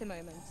Wait a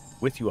moment.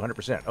 with you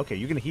 100%. Okay,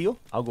 you're going to heal?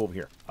 I'll go over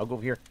here. I'll go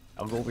over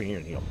here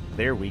and heal.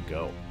 There we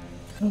go.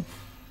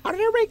 How did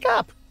I rank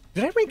up?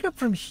 Did I rank up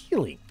from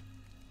healing?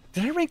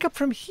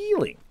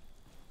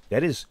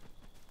 That is...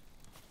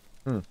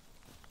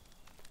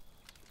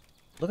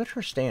 Look at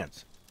her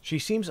stance. She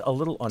seems a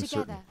little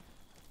uncertain. Together,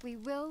 we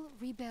will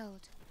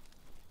rebuild.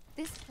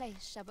 This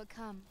place shall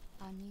become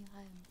our new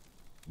home.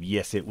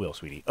 Yes, it will,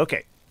 sweetie.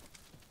 Okay.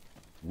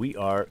 We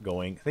are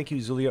going... Thank you,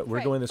 Zulia. We're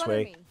Pray, going this follow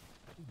way. me.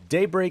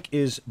 Daybreak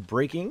is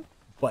breaking,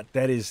 but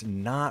that is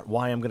not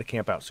why I'm going to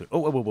camp out soon. Oh,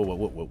 whoa.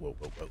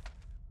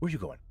 Where are you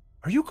going?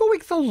 Are you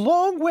going the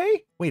long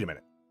way? Wait a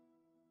minute.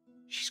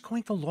 She's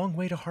going the long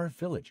way to Harv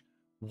Village.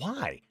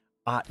 Why?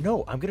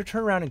 No, I'm going to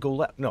turn around and go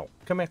left. No,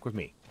 come back with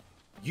me.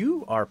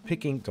 You are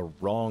picking the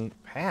wrong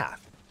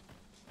path.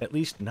 At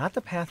least not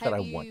the path that I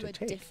want to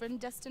Have you take. a different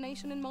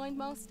destination in mind,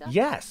 Master?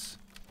 Yes.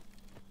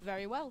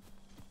 Very well.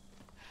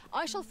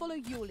 I shall follow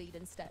your lead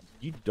instead.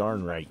 You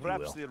darn right you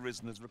Perhaps will. the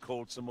Arisen has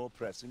recalled some more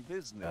pressing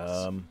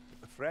business.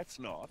 Fret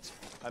not.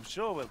 I'm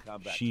sure we'll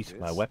come back Sheath to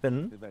my this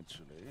weapon.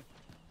 eventually.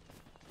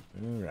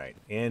 All right,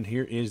 and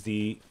here is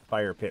the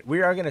fire pit.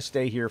 We are going to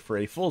stay here for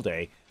a full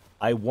day.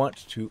 I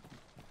want to...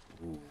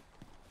 Ooh.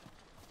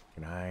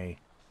 Can I...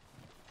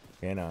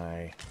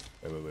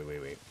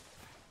 Wait.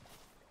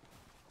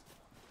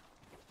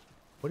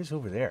 What is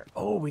over there?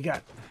 Oh, we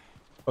got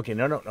Okay,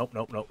 no.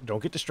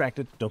 Don't get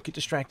distracted. Don't get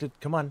distracted.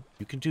 Come on.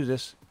 You can do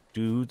this.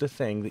 Do the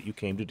thing that you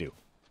came to do.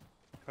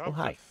 Come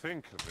hi. to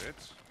think of it,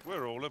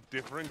 we're all of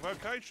differing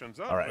vocations,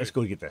 aren't All right, we? let's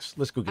go get this.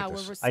 Let's go get Our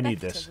this. I need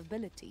this. respective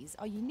abilities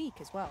are unique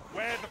as well.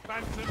 Where the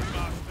Phantom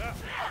Master?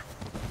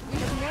 We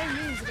have no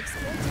means of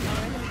exploiting our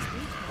enemy's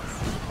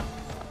weakness.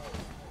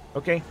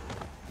 Okay.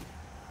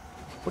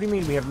 What do you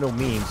mean we have no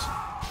means?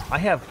 I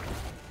have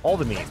all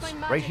the means As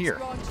my right magic's here.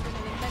 granted in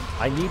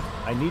an invented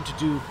I need to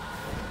do.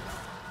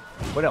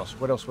 What else?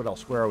 What else? What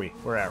else? Where are we?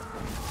 Where are we?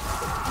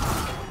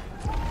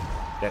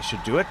 That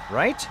should do it,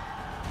 right?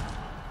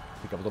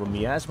 Pick up a little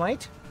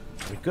miasmite.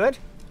 We good?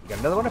 We got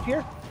another one up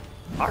here?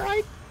 All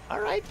right. All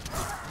right.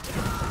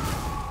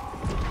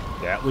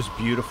 That was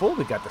beautiful.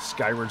 We got the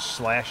Skyward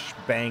slash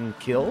bang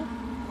kill.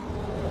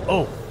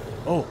 Oh.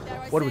 Oh. Dare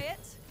I What do say we... it?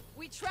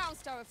 We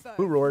trounced our foe.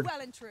 Who roared?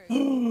 Well and true.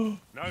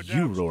 No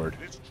You doubt roared.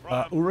 this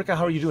triumph Ulrika,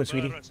 how are you will doing, spur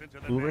sweetie? us into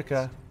the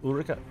Ulrika,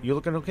 Ulrika, you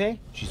looking okay?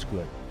 She's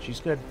good. She's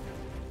good.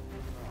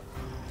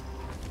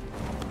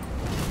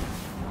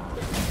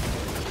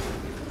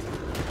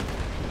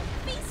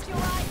 Feast your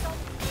eyes on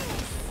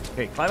this!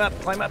 Okay, climb up,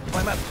 climb up,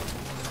 climb up.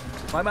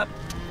 Climb up.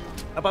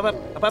 Up, up, up,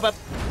 up, up, up.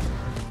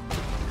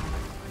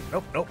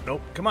 Nope, nope,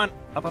 nope. Come on.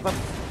 Up, up, up.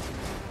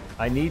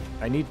 I need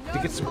to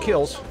get some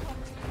kills.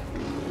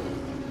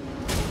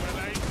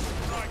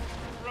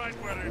 right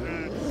where it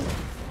hurts.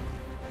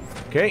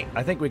 Okay,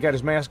 I think we got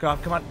his mask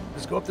off. Come on,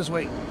 let's go up this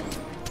way.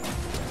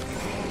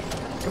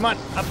 Come on,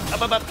 up,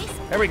 up, up, up.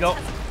 There we go.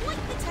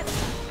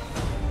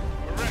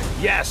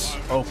 Yes.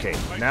 Okay,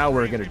 now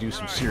we're gonna do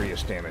some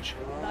serious damage.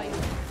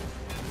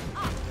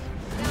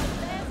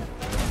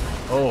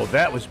 Oh,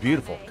 that was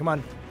beautiful. Come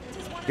on,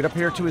 get up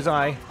here to his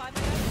eye.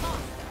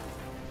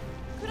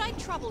 Could I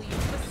trouble you to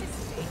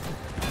assist me?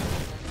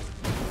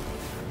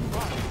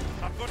 Right,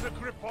 I've got a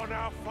grip on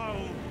our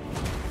foe.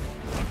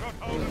 I've got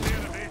hold of the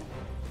enemy.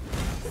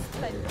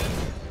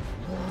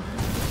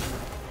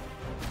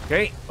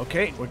 Okay,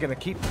 okay, we're gonna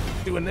keep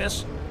doing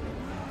this.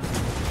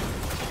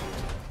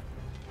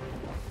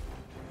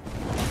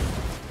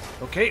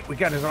 Okay, we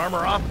got his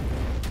armor off.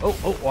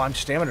 Oh, I'm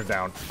stamina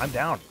down. I'm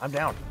down.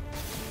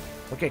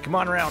 Okay, come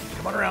on around.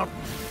 Come on around.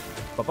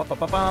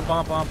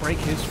 Break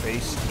his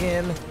face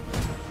in.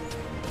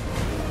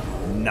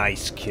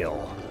 Nice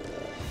kill.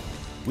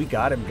 We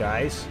got him,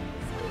 guys.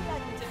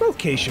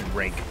 Vocation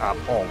rank up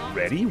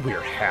already.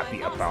 We're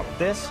happy about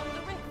this.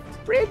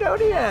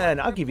 Brandonian!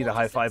 I'll give you the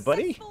high five,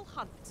 buddy.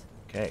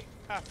 Okay.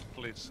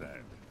 Aptly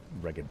said.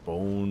 Rugged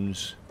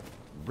bones.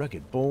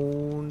 Rugged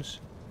bones.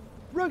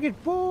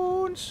 Rugged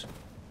bones.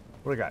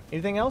 What do I got?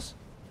 Anything else?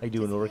 How you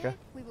doing, Ulrika?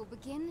 We will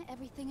begin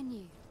everything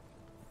anew.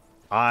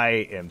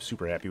 I am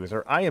super happy with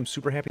her. I am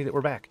super happy that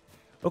we're back.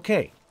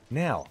 Okay,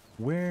 now,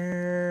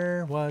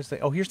 where was the...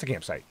 Oh, here's the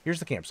campsite. Here's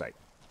the campsite.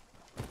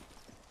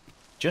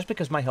 Just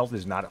because my health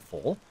is not at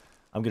full,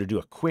 I'm going to do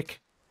a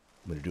quick...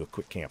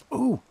 camp.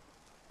 Ooh!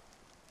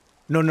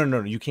 No.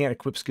 You can't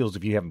equip skills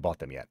if you haven't bought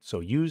them yet. So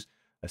use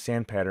a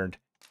sand-patterned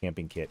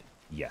camping kit.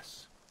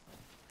 Yes.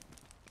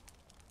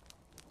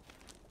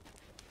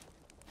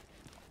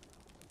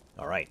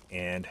 All right,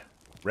 and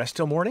rest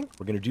till morning.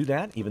 We're going to do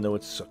that, even though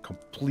it's a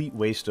complete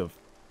waste of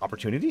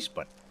opportunities,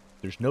 but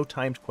there's no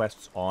timed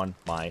quests on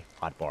my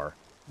hotbar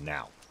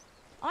now.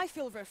 I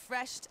feel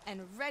refreshed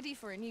and ready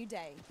for a new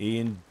day.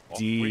 Indeed. Off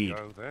we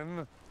go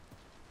then.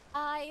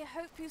 I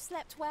hope you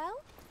slept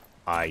well.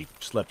 I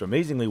slept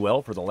amazingly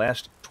well for the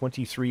last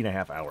 23 and a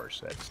half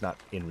hours. That's not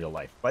in real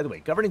life. By the way,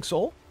 Governing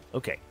Soul?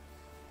 Okay.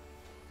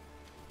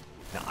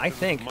 Now, I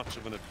think... Much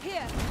of an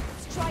Here,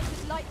 strike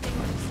with lightning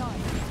on the side.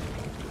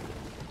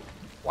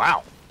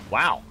 Wow.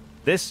 Wow.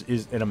 This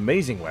is an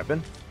amazing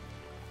weapon.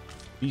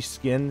 Beast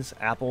skins,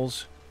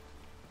 apples.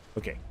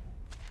 Okay.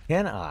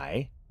 Can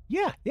I...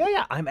 Yeah.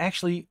 I'm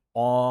actually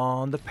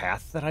on the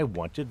path that I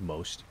wanted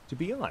most to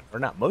be on. Or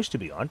not most to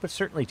be on, but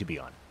certainly to be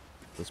on.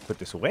 Let's put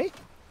this away.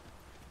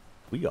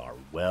 We are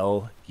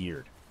well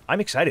geared. I'm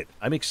excited.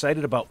 I'm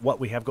excited about what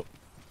we have go...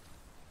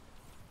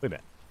 Wait a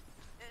minute.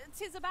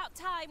 'Tis about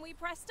time we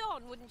pressed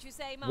on, wouldn't you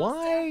say, Master?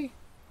 Why?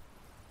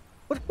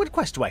 What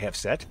quest do I have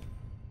set?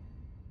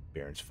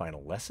 Baron's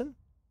final lesson?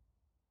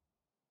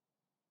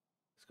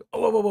 Let's go.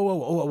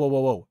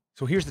 Whoa.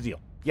 So here's the deal.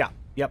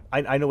 Yep,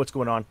 I know what's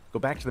going on. Go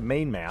back to the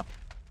main map.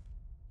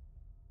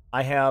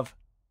 I have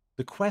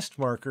the quest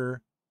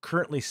marker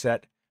currently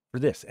set for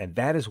this, and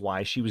that is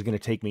why she was going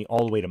to take me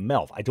all the way to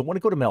Melv. I don't want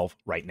to go to Melv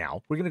right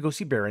now. We're going to go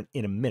see Baron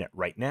in a minute.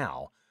 Right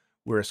now,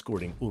 we're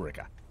escorting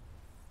Ulrika.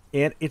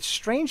 And it's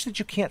strange that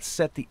you can't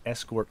set the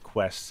escort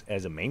quests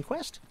as a main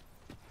quest.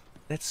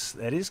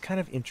 That is kind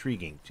of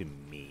intriguing to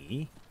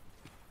me.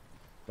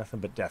 Nothing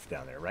but death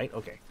down there, right?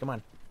 Okay, come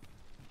on.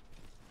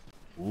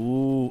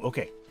 Ooh,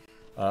 okay.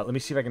 Let me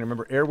see if I can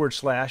remember airward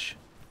slash,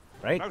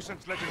 right? No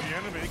sense letting the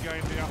enemy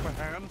gain the upper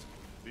hand.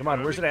 Come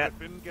on, where's it at?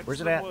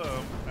 Where's it at?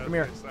 Come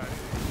here.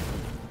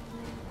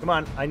 Come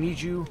on, I need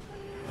you.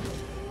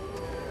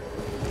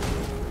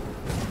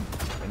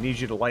 I need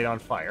you to light on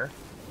fire.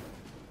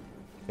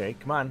 Okay,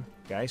 come on,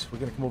 guys. We're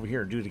gonna come over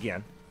here and do it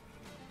again.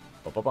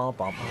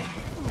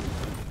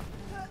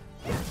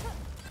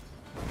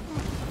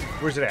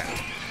 Where's it at?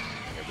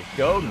 There we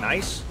go.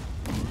 Nice.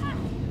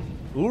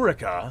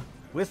 Ulrika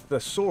with the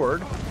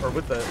sword, or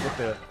with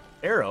the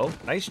arrow.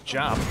 Nice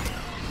job.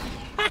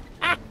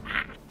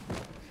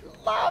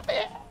 Love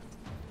it.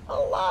 I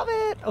love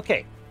it.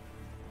 Okay.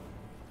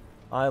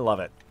 I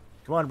love it.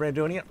 Come on,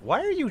 Brandonian.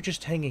 Why are you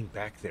just hanging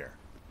back there,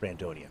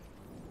 Brandonian?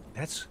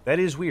 That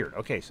is weird.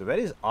 Okay, so that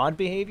is odd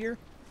behavior.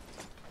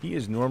 He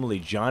is normally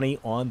Johnny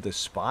on the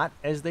spot,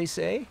 as they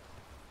say.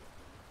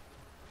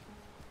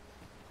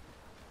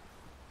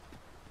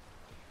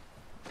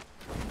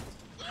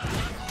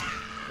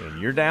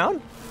 And you're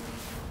down.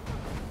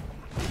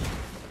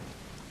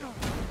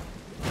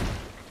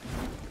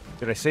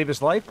 Did I save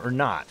his life or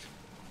not?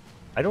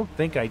 I don't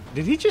think I...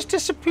 Did he just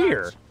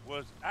disappear? That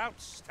was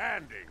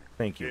outstanding.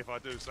 Thank you. If I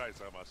do say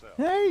so myself.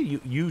 Hey,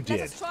 you did.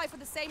 Let us try for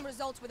the same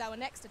results with our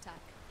next attack.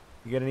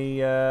 You got any,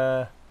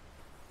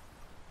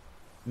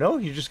 No?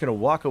 You're just gonna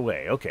walk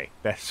away. Okay,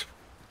 that's...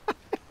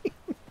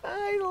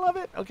 I love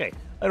it. Okay,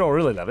 I don't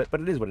really love it,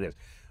 but it is what it is.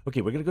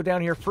 Okay, we're gonna go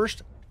down here.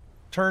 First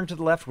turn to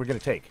the left, we're gonna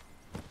take.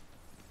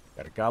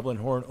 Got a goblin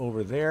horn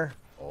over there.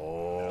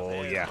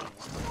 Oh, yeah.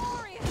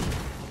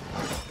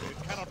 You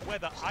cannot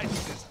weather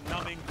ice's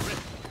numbing grip.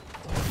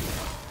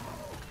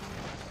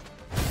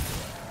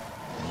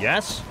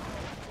 Yes.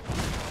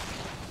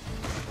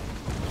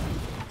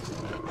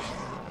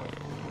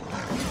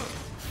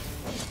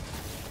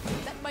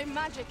 Let my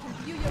magic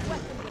imbue your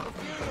weapon with the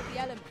fury of the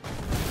elements.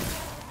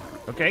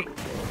 Okay.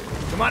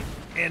 Come on.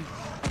 And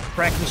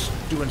practice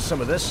doing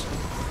some of this.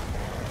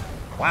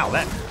 Wow,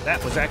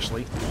 that was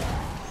actually...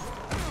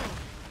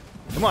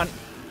 Come on.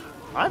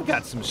 I've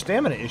got some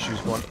stamina issues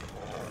going.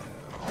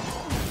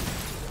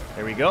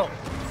 There we go.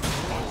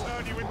 I'll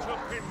turn you into a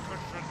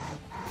pincushion.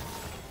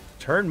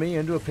 Turn me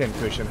into a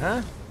pincushion,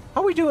 huh?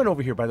 How are we doing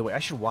over here, by the way? I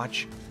should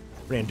watch.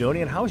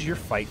 Brandonian, how's your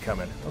fight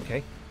coming?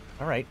 Okay.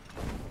 All right.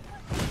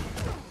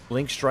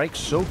 Blink strike,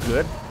 so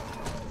good.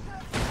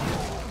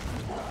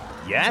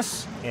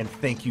 Yes, and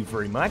thank you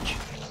very much.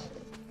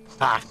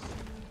 Ah.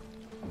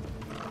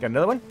 Got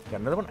another one?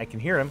 Got another one? I can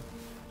hear him.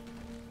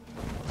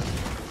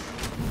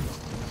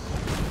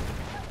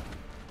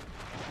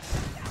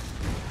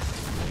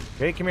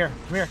 Okay, come here.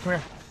 Come here, come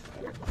here.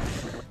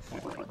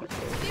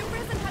 The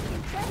Arisen has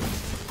been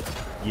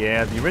drenched.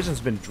 Yeah, the Arisen's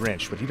been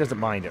drenched, but he doesn't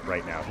mind it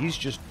right now. He's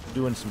just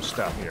doing some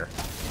stuff here.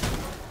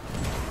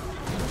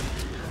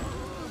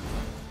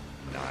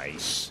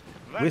 Nice.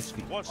 With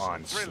the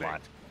onslaught.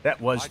 Thrilling.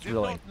 That was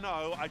thrilling. I did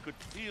not know I could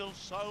feel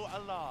so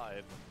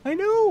alive. I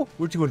know.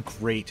 We're doing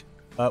great.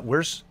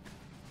 Where's...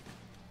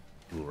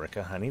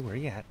 Ulrika, honey, where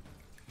you at?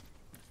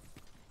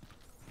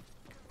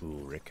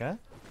 Ulrika,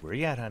 where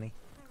you at, honey?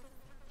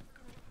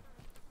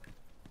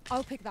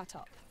 I'll pick that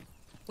up.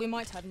 We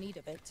might have need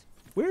of it.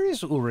 Where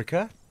is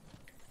Ulrika?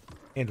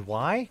 And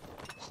why?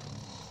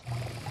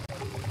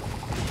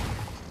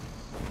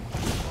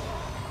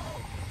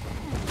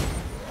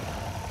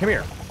 Come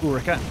here,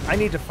 Ulrika. I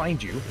need to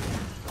find you.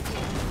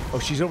 Oh,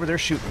 she's over there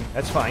shooting.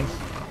 That's fine.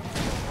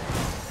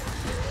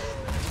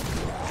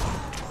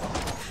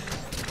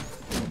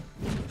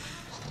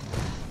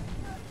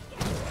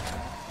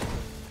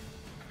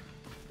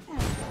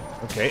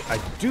 Okay,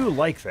 I do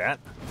like that.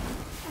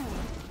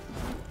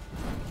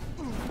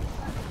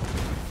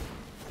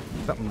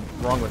 Something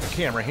wrong with the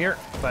camera here,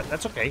 but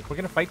that's okay. We're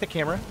gonna fight the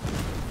camera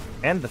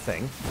and the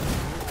thing.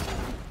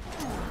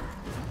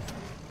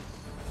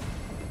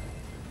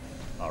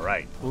 All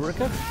right,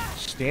 Ulrika,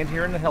 stand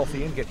here in the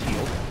healthy and get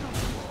healed.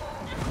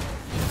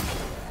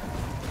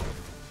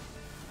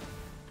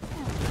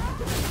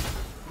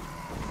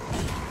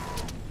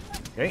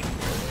 Okay.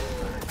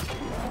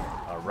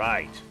 All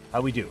right.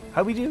 How we do?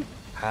 How we do?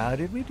 How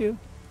did we do?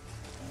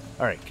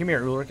 All right, come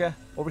here, Ulrika.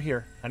 Over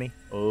here, honey.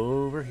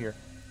 Over here.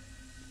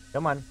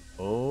 Come on.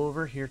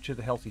 Over here to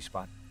the healthy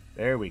spot.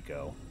 There we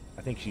go.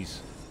 I think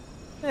she's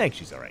all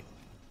right.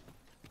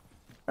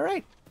 All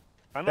right.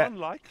 An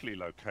unlikely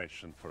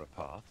location for a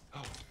path.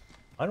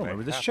 I don't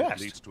remember this It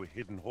chest. leads to a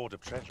hidden hoard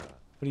of treasure.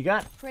 What do you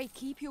got? Pray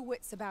keep your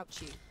wits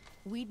about you.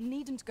 We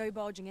needn't go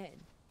barging in.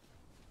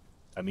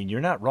 I mean,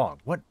 you're not wrong.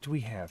 What do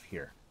we have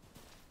here?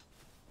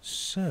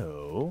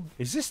 So,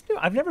 is this new?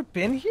 I've never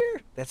been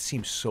here? That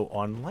seems so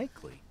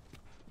unlikely.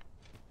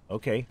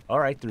 Okay, all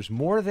right, there's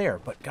more there.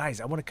 But, guys,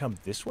 I want to come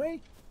this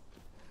way?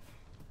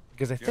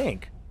 Because I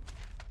think...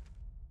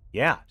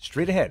 Yeah,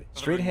 straight ahead.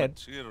 Straight ahead.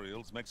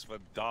 Materials makes for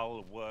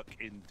dull work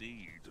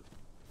indeed.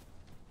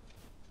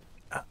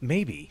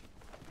 Maybe.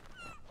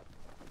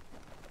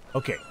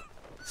 Okay.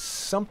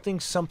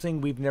 Something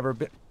we've never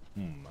been...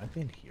 I've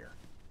been here.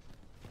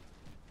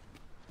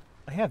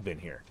 I have been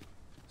here.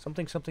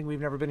 Something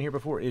we've never been here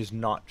before is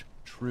not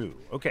true.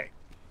 Okay.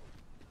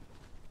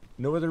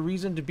 No other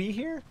reason to be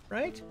here,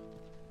 right?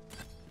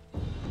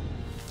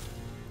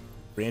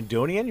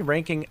 Brandonian, you're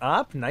ranking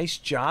up. Nice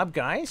job,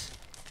 guys.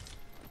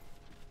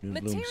 New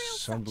blooms,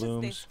 Materials such as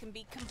sunblooms. this can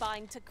be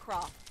combined to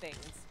craft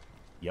things.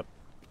 Yep.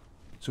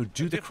 So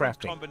do the Different crafting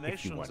if you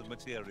combinations want. of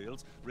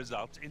materials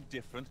result in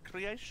different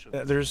creations.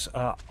 There's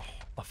a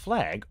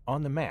flag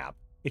on the map.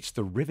 It's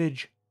the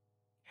Rivage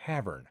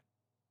Cavern.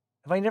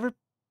 Have I never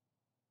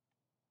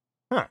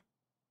Huh.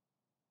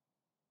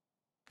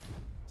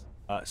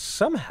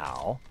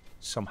 Somehow,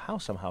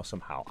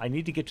 I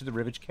need to get to the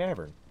Rivage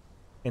Cavern.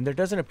 And there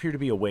doesn't appear to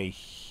be a way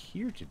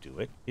here to do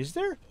it. Is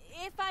there?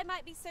 If I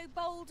might be so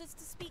bold as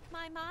to speak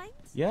my mind?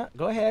 Yeah,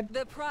 go ahead.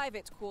 The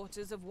private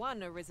quarters of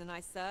one arisen I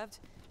served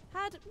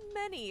had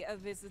many a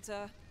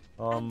visitor.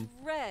 And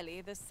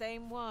rarely the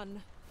same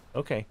one.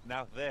 Okay.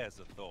 Now there's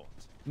a thought.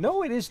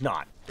 No, it is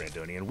not,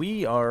 Brandonian.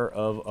 We are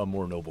of a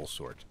more noble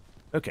sort.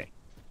 Okay.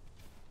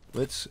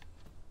 Let's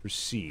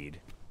proceed.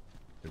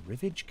 The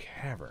Rivage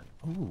Cavern.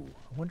 Ooh,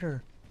 I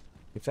wonder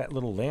if that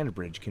little land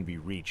bridge can be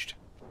reached.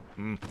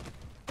 Hmm.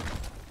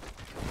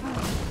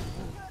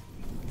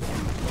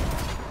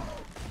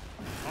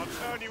 I'll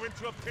turn you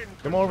into a pin.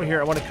 Come over here.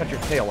 I want to cut your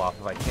tail off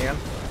if I can.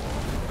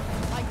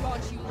 I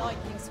grant you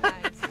lightning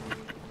spangs.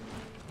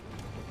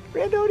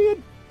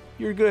 Brandonian,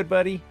 you're good,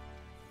 buddy.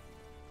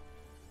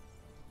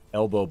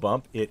 Elbow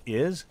bump. It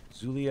is.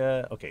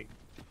 Zulia. Okay.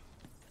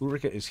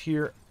 Ulrika is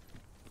here.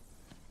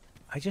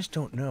 I just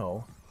don't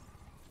know.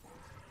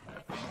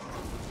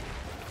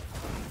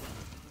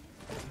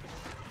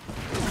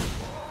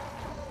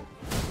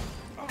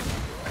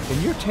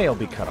 Can your tail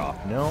be cut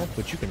off? No,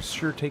 but you can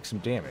sure take some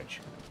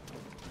damage.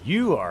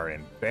 You are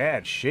in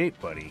bad shape,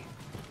 buddy.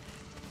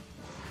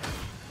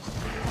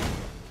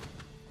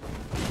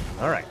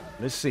 All right,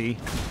 let's see.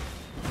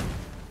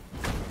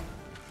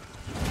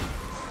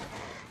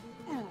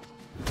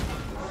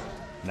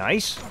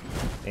 Nice.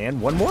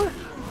 And one more.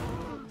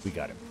 We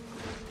got him.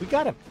 We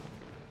got him.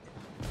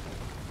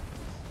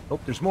 Oh,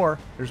 there's more.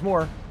 There's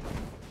more.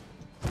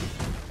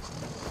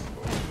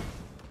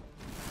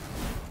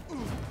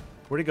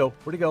 Where'd he go?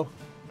 Where'd he go?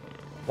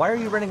 Why are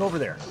you running over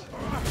there?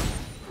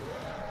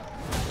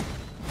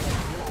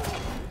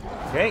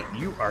 Okay,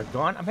 you are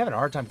gone. I'm having a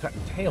hard time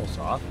cutting tails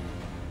off.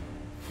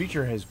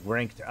 Creature has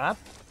ranked up.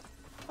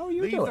 How are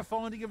you Leave doing? the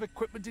finding of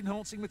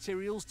equipment-enhancing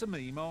materials to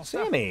me,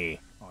 Master.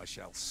 Sammy. I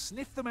shall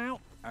sniff them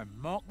out and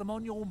mark them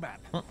on your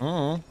map.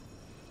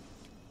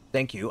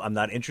 Thank you. I'm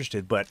not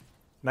interested, but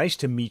nice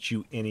to meet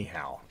you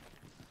anyhow.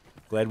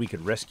 Glad we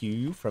could rescue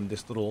you from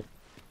this little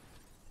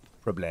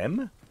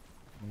problem.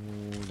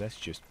 Oh, that's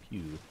just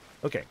pew.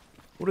 Okay,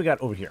 what do we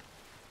got over here?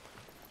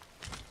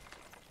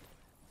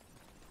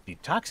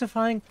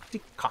 Detoxifying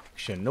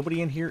decoction.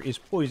 Nobody in here is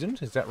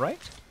poisoned, is that right?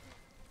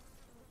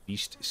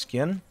 Beast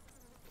skin.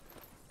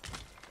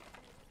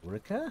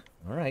 Ulrika?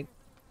 Alright.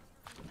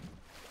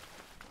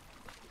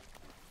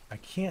 I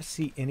can't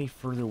see any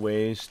further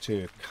ways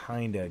to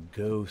kind of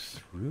go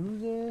through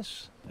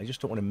this. I just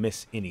don't want to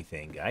miss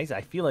anything, guys.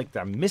 I feel like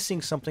I'm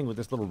missing something with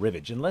this little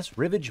rivage. Unless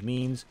rivage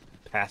means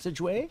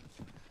passageway,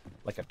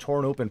 like a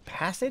torn open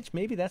passage.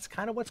 Maybe that's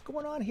kind of what's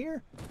going on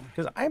here.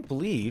 Because I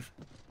believe...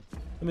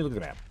 Let me look at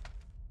the map.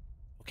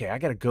 Okay, I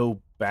got to go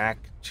back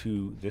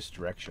to this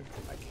direction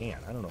if I can.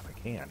 I don't know if I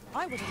can.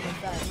 I would have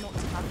preferred not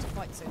to have to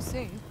fight so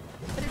soon,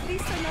 but at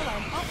least I know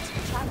I'm up to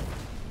the challenge.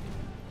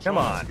 Come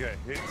on. Get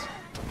hit.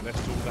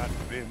 Lest all that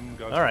vim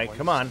goes All right, to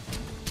come waste. on.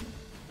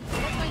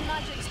 What's my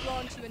magic's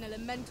grant you an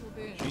elemental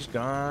boon? She's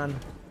gone.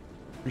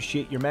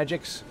 Appreciate your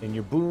magics and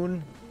your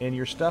boon and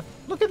your stuff.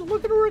 Look at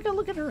Ulrika,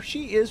 look at her.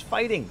 She is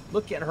fighting.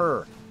 Look at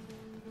her.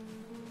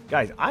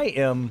 Guys, I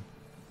am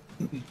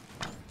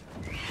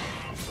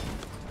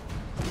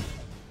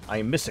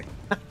missing.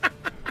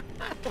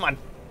 Come on.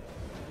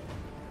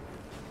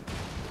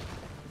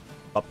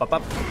 Up, up,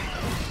 up.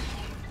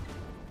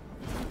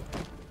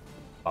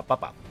 Up,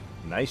 up, up.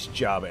 Nice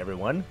job,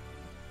 everyone.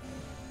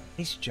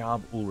 Nice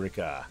job,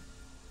 Ulrika.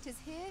 'Tis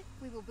here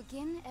we will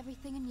begin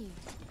everything anew.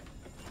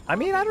 I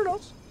mean, I don't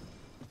know.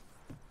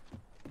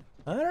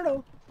 I don't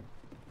know.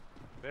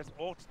 There's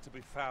aught to be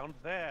found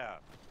there.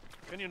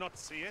 Can you not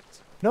see it?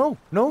 No,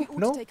 no, We ought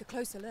no. to take a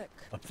closer look.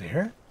 Up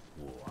there?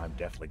 Oh, I'm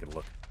definitely going to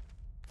look.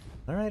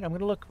 All right, I'm going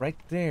to look right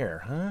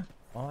there, huh?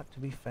 Ought to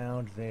be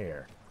found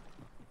there.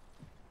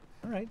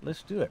 All right,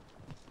 let's do it.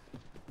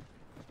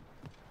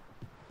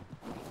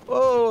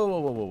 Whoa, whoa,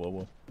 whoa, whoa, whoa,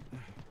 whoa.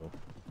 Whoa.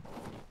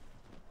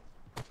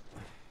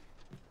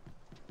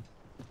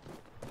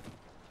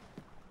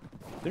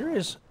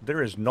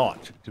 There is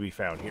naught to be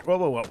found here. Whoa,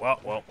 whoa, whoa, whoa,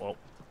 whoa, whoa.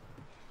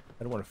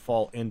 I don't want to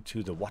fall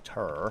into the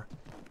water.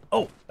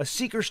 Oh, a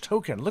seeker's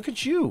token. Look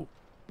at you.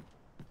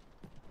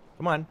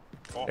 Come on.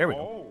 There we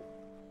go. Oh,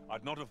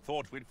 I'd not have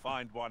thought we'd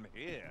find one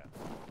here.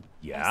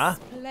 Yeah.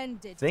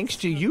 Splendid. Thanks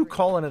to you discovery.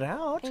 calling it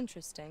out.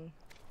 Interesting.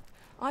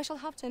 I shall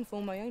have to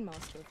inform my own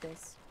master of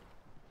this.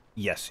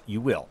 Yes,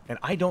 you will. And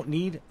I don't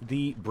need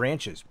the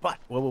branches. But,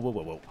 whoa, whoa, whoa,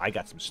 whoa, whoa. I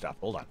got some stuff.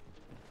 Hold on.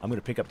 I'm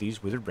going to pick up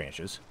these withered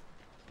branches.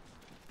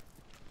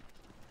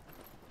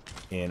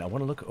 And I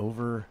want to look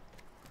over.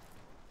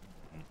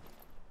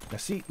 Now,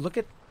 see, look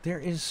at, there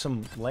is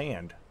some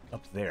land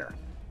up there.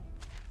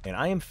 And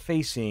I am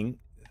facing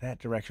that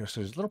direction.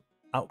 So there's a little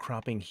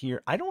outcropping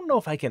here. I don't know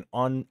if I can I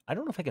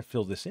don't know if I can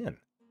fill this in.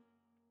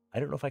 I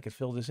don't know if I could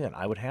fill this in.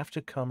 I would have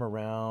to come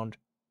around.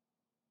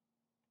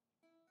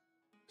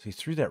 See,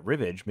 through that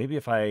rivage, maybe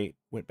if I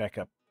went back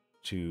up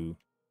to...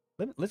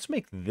 Let's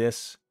make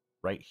this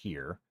right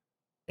here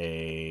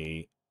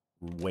a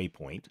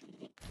waypoint.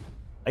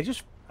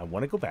 I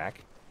want to go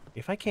back,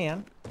 if I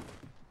can.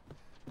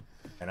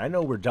 And I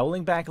know we're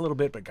doubling back a little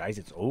bit, but guys,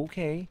 it's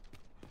okay.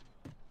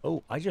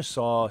 Oh, I just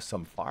saw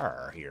some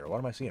fire here. What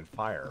am I seeing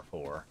fire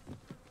for?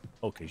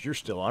 Oh, because you're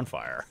still on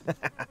fire.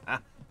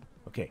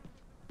 Okay.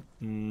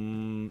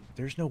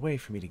 There's no way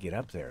for me to get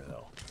up there,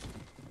 though.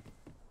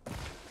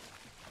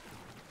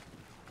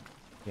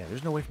 Yeah,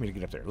 there's no way for me to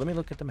get up there. Let me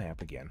look at the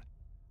map again.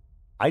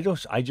 I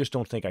just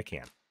don't think I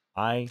can.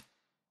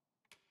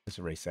 Let's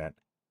erase that.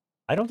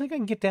 I don't think I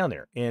can get down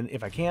there. And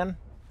if I can,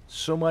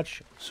 so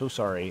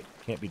sorry,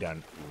 can't be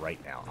done right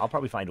now. I'll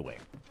probably find a way.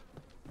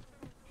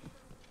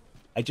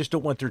 I just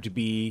don't want there to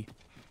be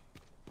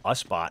a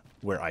spot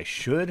where I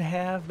should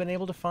have been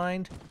able to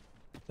find.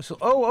 So,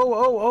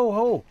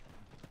 oh.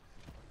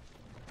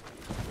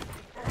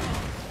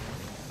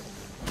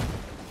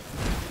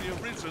 The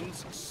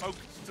Arisen's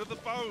soaked to the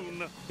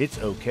bone. It's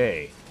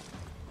okay.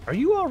 Are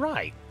you all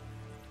right?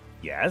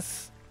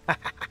 Yes.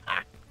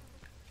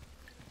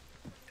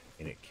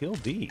 And it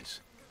killed these.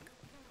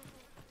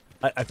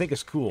 I think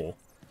it's cool.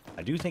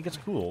 I do think it's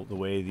cool the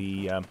way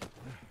the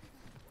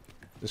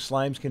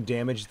slimes can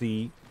damage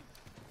the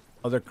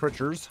other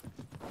creatures.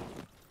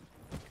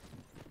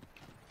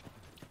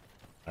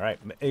 All right,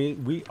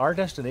 our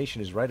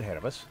destination is right ahead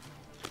of us.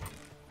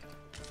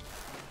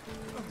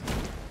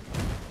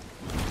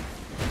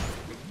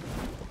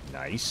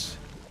 Nice.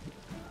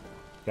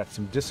 Got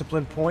some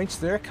discipline points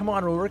there. Come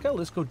on, Ulrika,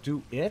 let's go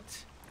do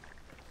it.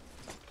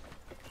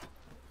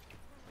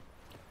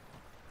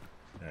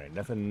 All right,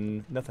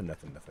 nothing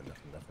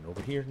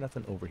over here.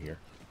 Nothing over here.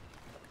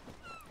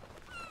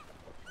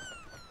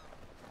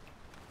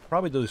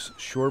 Probably those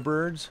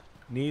shorebirds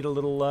need a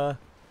little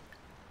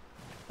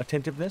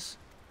attentiveness.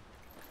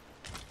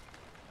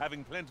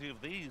 Having plenty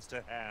of these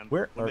to hand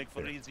Where will are make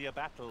for they? easier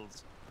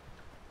battles.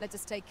 Let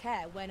us take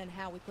care when and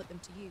how we put them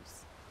to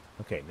use.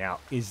 Okay, now,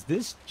 is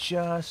this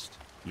just...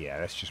 Yeah,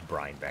 that's just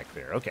brine back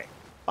there. Okay,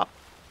 up.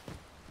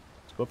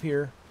 Let's go up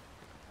here.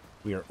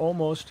 We are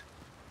almost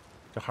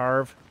to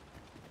Harv.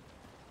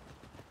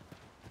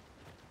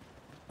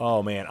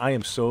 Oh, man, I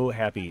am so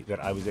happy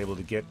that I was able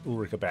to get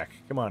Ulrika back.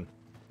 Come on,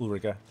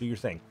 Ulrika, do your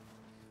thing.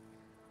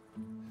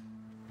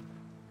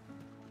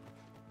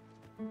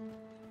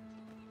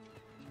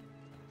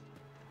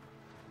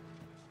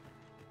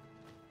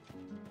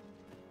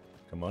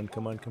 Come on,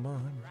 come on, come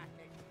on.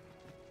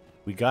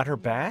 We got her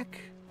back?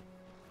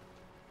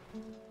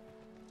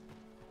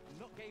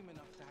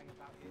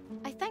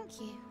 I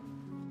thank you.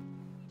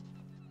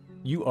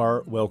 You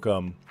are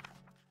welcome.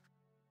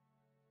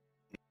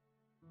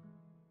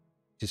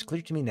 It is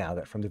clear to me now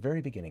that from the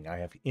very beginning I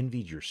have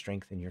envied your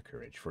strength and your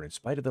courage, for in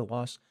spite of the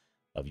loss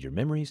of your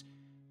memories,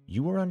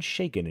 you were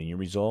unshaken in your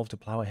resolve to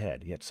plow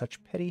ahead, yet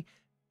such petty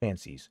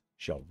fancies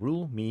shall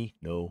rule me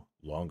no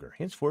longer.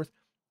 Henceforth,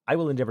 I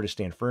will endeavor to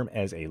stand firm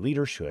as a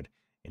leader should,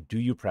 and do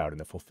you proud in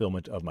the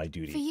fulfillment of my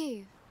duty. For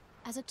you,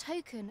 as a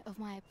token of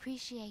my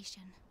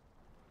appreciation.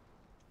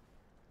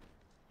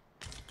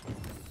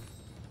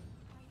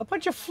 A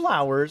bunch of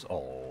flowers.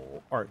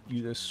 Oh, aren't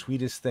you the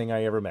sweetest thing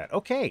I ever met?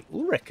 Okay,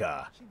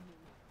 Ulrika.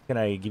 Can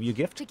I give you a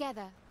gift?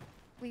 Together,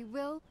 we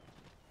will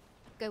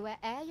go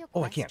where'er your quest.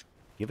 Oh, I can't.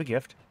 Give a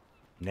gift.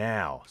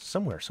 Now,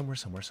 somewhere.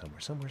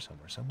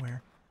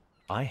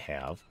 I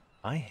have.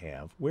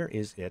 Where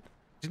is it?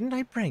 Didn't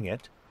I bring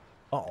it?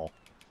 Uh-oh.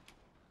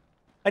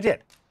 I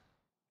did.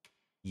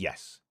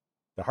 Yes.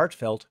 The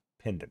heartfelt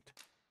pendant.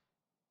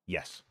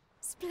 Yes.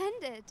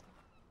 Splendid.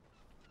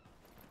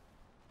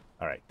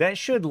 All right. That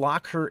should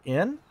lock her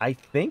in, I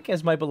think,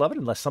 as my beloved,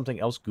 unless something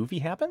else goofy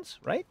happens,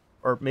 right?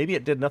 Or maybe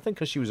it did nothing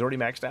because she was already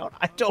maxed out.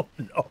 I don't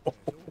know.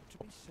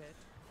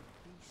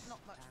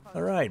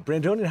 All right,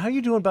 Brandonian, how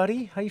you doing,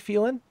 buddy? How you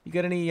feeling? You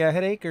got any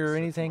headache or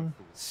anything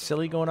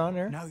silly going on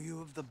there? Know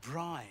you of the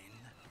brine?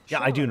 Yeah,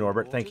 I do,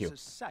 Norbert. Thank you.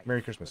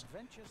 Merry Christmas.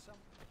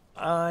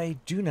 I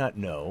do not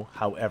know,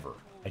 however.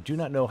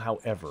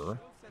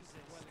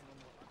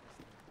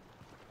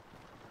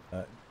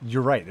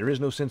 You're right. There is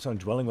no sense on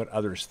dwelling what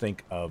others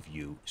think of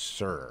you,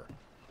 sir.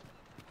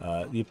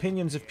 The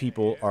opinions of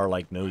people are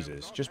like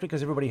noses. Just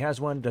because everybody has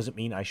one doesn't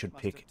mean I should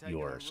pick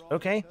yours.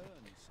 Okay?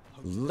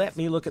 Let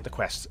me look at the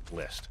quest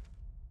list.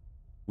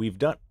 We've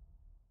done...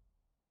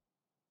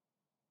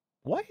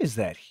 Why is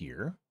that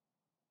here?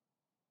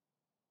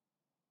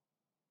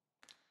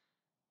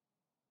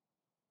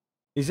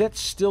 Is that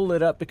still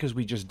lit up because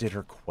we just did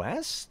her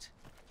quest?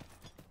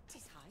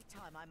 Tis high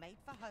time I made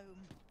for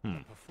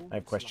home. I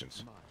have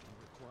questions.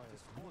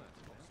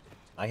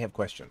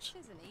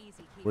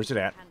 Where's it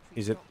at?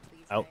 Is it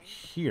out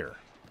here?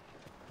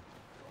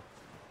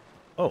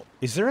 Oh,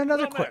 is there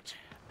another quest?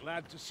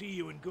 Glad to see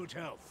you in good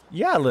health.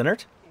 Yeah,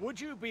 Leonard. Would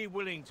you be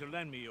willing to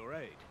lend me your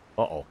aid?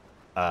 Uh-oh.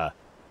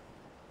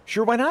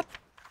 Sure, why not?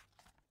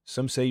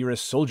 Some say you're a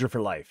soldier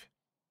for life.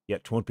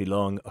 Yet 'twon't be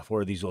long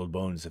afore these old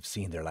bones have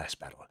seen their last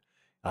battle.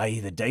 Aye,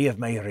 the day of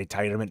my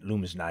retirement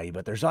looms nigh,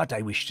 but there's aught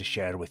I wish to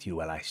share with you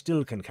while I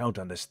still can count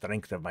on the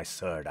strength of my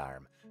sword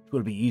arm.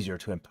 'Twill be easier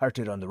to impart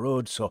it on the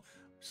road, so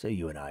say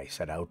you and I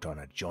set out on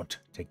a jaunt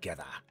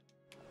together.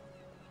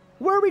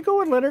 Where are we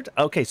going, Leonard?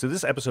 Okay, so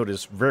this episode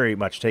is very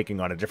much taking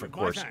on a different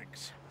course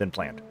than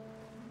planned.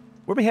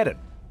 Where are we headed?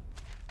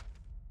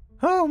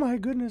 Oh my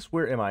goodness,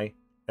 where am I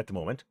at the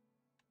moment?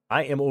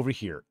 I am over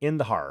here in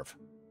the Harv.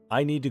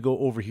 I need to go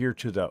over here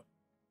to the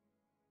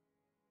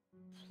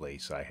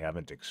place I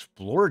haven't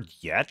explored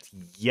yet.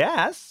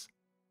 Yes.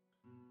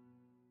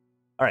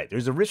 All right,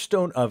 there's a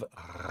Riftstone of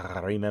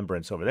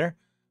Remembrance over there.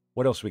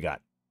 What else we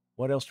got?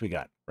 What else we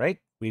got? Right?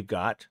 We've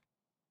got...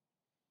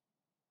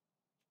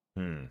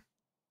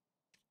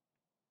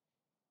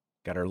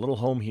 Got our little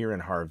home here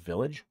in Harv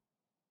Village.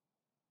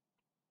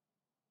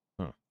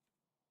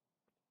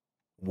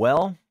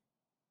 Well,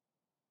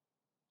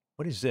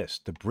 what is this?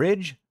 The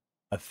Bridge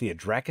of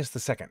Theodracus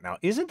II. Now,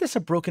 isn't this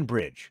a broken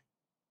bridge?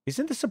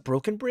 Isn't this a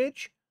broken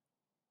bridge?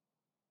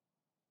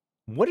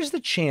 What is the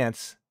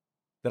chance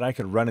that I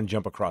could run and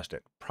jump across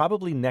it?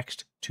 Probably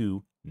next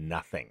to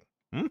nothing.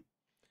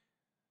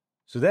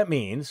 So that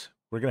means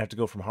we're going to have to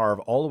go from Harv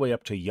all the way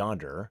up to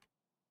yonder.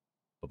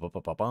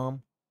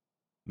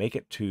 Make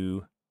it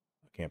to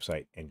a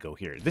campsite and go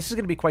here. This is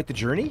going to be quite the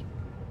journey.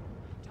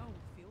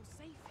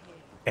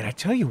 And I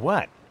tell you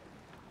what,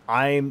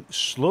 I'm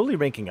slowly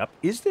ranking up.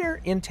 Is there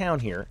in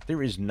town here?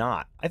 There is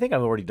not. I think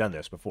I've already done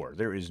this before.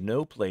 There is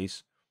no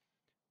place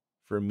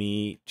for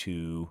me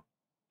to...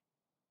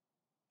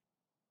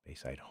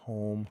 Bayside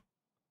home.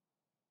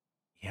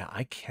 Yeah,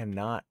 I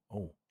cannot...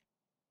 Oh.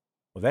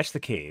 Well, that's the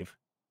cave.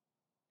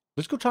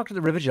 Let's go talk to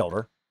the Rivage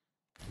Elder.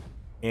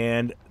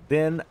 And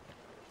then...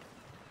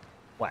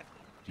 What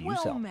do you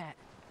sell? Met.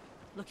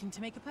 Looking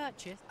to make a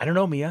purchase? I don't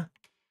know, Mia.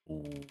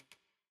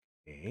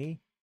 Okay.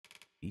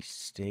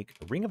 Beast steak.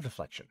 A ring of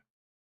deflection.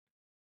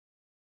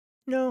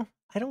 No,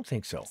 I don't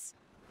think so.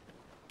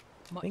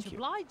 Much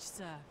obliged,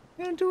 sir.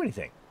 I didn't do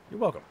anything.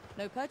 You're welcome.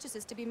 No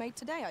purchases to be made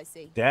today, I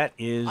see. That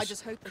is I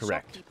just hope the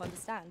correct. shopkeep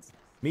understands.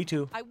 Me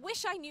too. I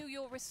wish I knew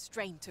your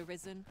restraint,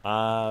 Arisen.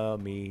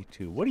 Me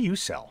too. What do you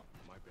sell?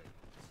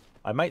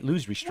 I might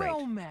lose restraint.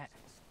 Well met.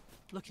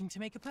 Looking to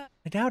make a purchase?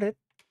 I doubt it.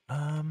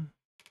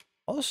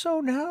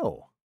 Also,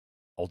 no.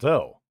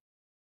 Although,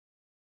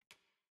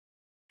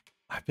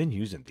 I've been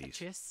using these.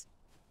 Wait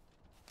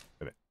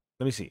a minute.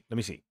 Let me see. Let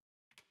me see.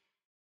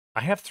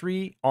 I have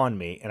 3 on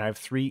me, and I have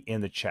 3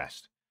 in the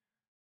chest.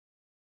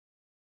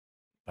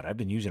 But I've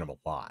been using them a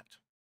lot.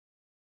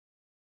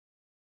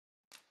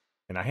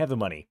 And I have the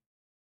money.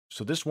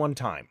 So this one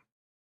time,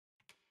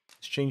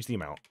 let's change the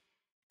amount.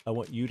 I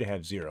want you to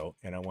have 0,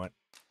 and I want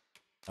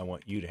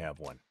you to have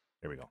 1.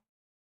 There we go.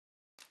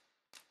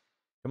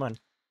 Come on.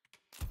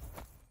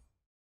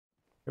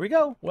 Here we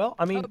go. Well,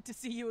 I mean... Hope to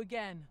see you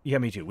again. Yeah,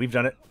 me too. We've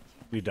done it.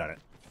 We've done it.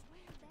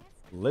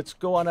 Let's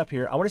go on up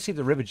here. I want to see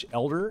the Rivage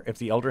Elder, if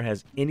the Elder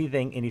has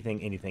anything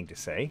to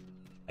say.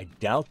 I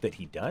doubt that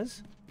he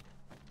does.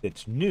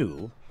 It's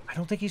new. I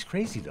don't think he's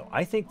crazy, though.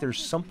 I think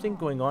there's something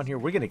going on here.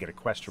 We're going to get a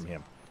quest from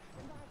him.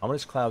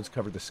 Ominous clouds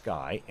cover the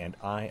sky, and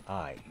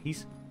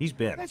He's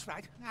been. That's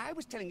right. I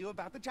was telling you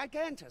about the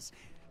Gigantus.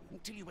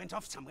 Until you went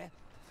off somewhere.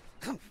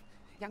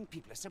 Young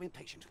people are so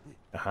impatient.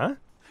 Uh-huh.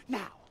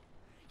 Now,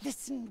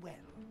 listen well.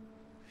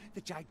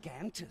 The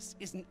Gigantus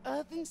is an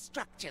earthen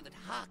structure that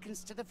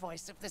hearkens to the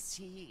voice of the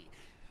sea,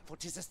 for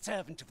 'tis a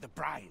servant of the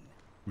brine.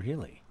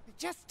 Really?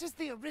 Just as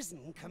the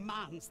Arisen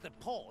commands the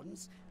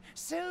pawns,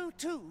 so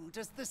too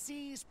does the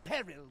sea's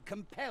peril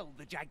compel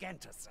the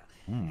Gigantus.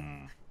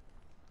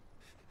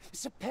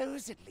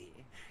 Supposedly,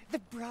 the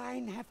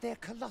brine have their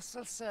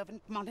colossal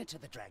servant monitor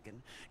the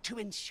dragon to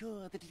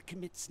ensure that it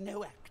commits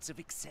no acts of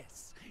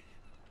excess.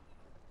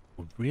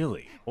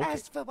 Really? Okay.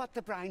 As for what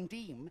the brine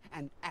deem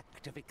an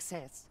act of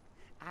excess,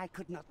 I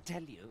could not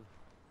tell you.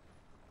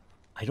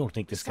 I don't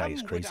think this guy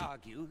is crazy. Some would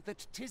argue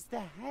that 'tis the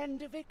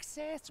hand of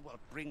excess what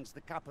brings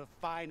the cup of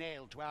fine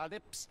ale to our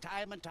lips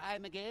time and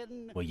time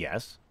again. Well,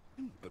 yes.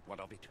 But what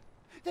of it?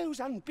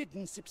 Those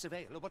unbidden sips of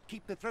ale are what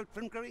keep the throat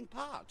from growing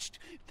parched.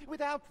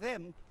 Without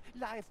them,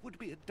 life would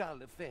be a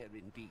dull affair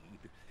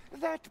indeed.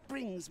 That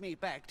brings me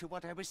back to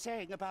what I was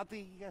saying about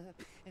the...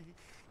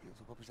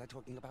 what was I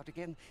talking about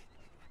again?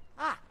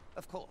 Ah,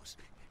 of course.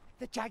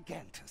 The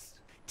Gigantus.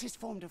 'Tis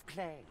formed of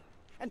clay,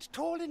 and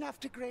tall enough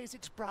to graze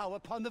its brow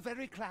upon the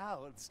very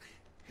clouds.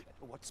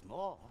 What's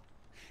more,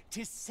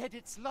 'tis said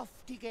its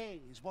lofty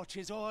gaze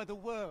watches o'er the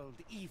world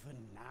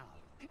even now.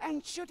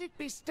 And should it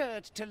be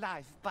stirred to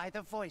life by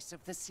the voice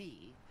of the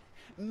sea,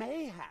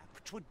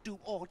 mayhap 'twould do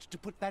aught to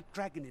put that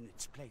dragon in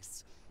its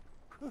place.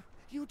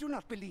 You do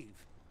not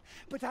believe,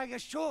 but I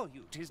assure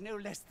you 'tis no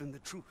less than the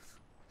truth.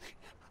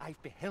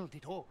 I've beheld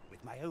it all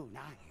with my own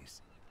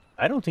eyes.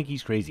 I don't think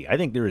he's crazy. I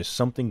think there is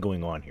something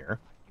going on here.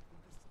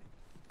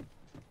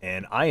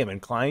 And I am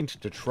inclined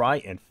to try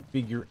and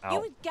figure out...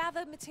 You would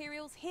gather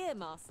materials here,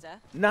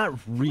 Master? Not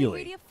really. Can you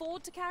really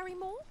afford to carry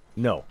more?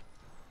 No.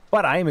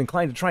 But I am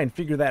inclined to try and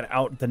figure that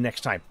out the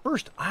next time.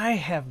 First, I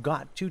have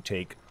got to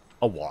take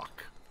a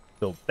walk.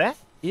 So that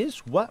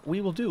is what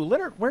we will do.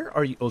 Leonard, where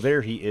are you? Oh,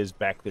 there he is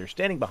back there,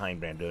 standing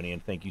behind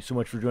Brandonian. Thank you so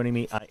much for joining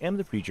me. I am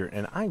the Preacher,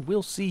 and I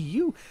will see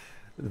you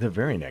the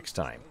very next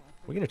time.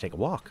 We're going to take a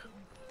walk.